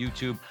Joe on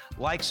YouTube.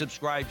 Like,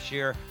 subscribe,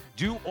 share,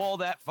 do all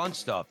that fun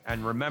stuff.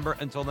 And remember,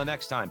 until the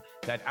next time,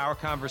 that our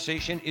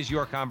conversation is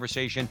your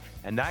conversation,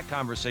 and that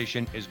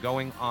conversation is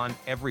going on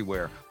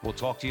everywhere. We'll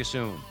talk to you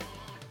soon.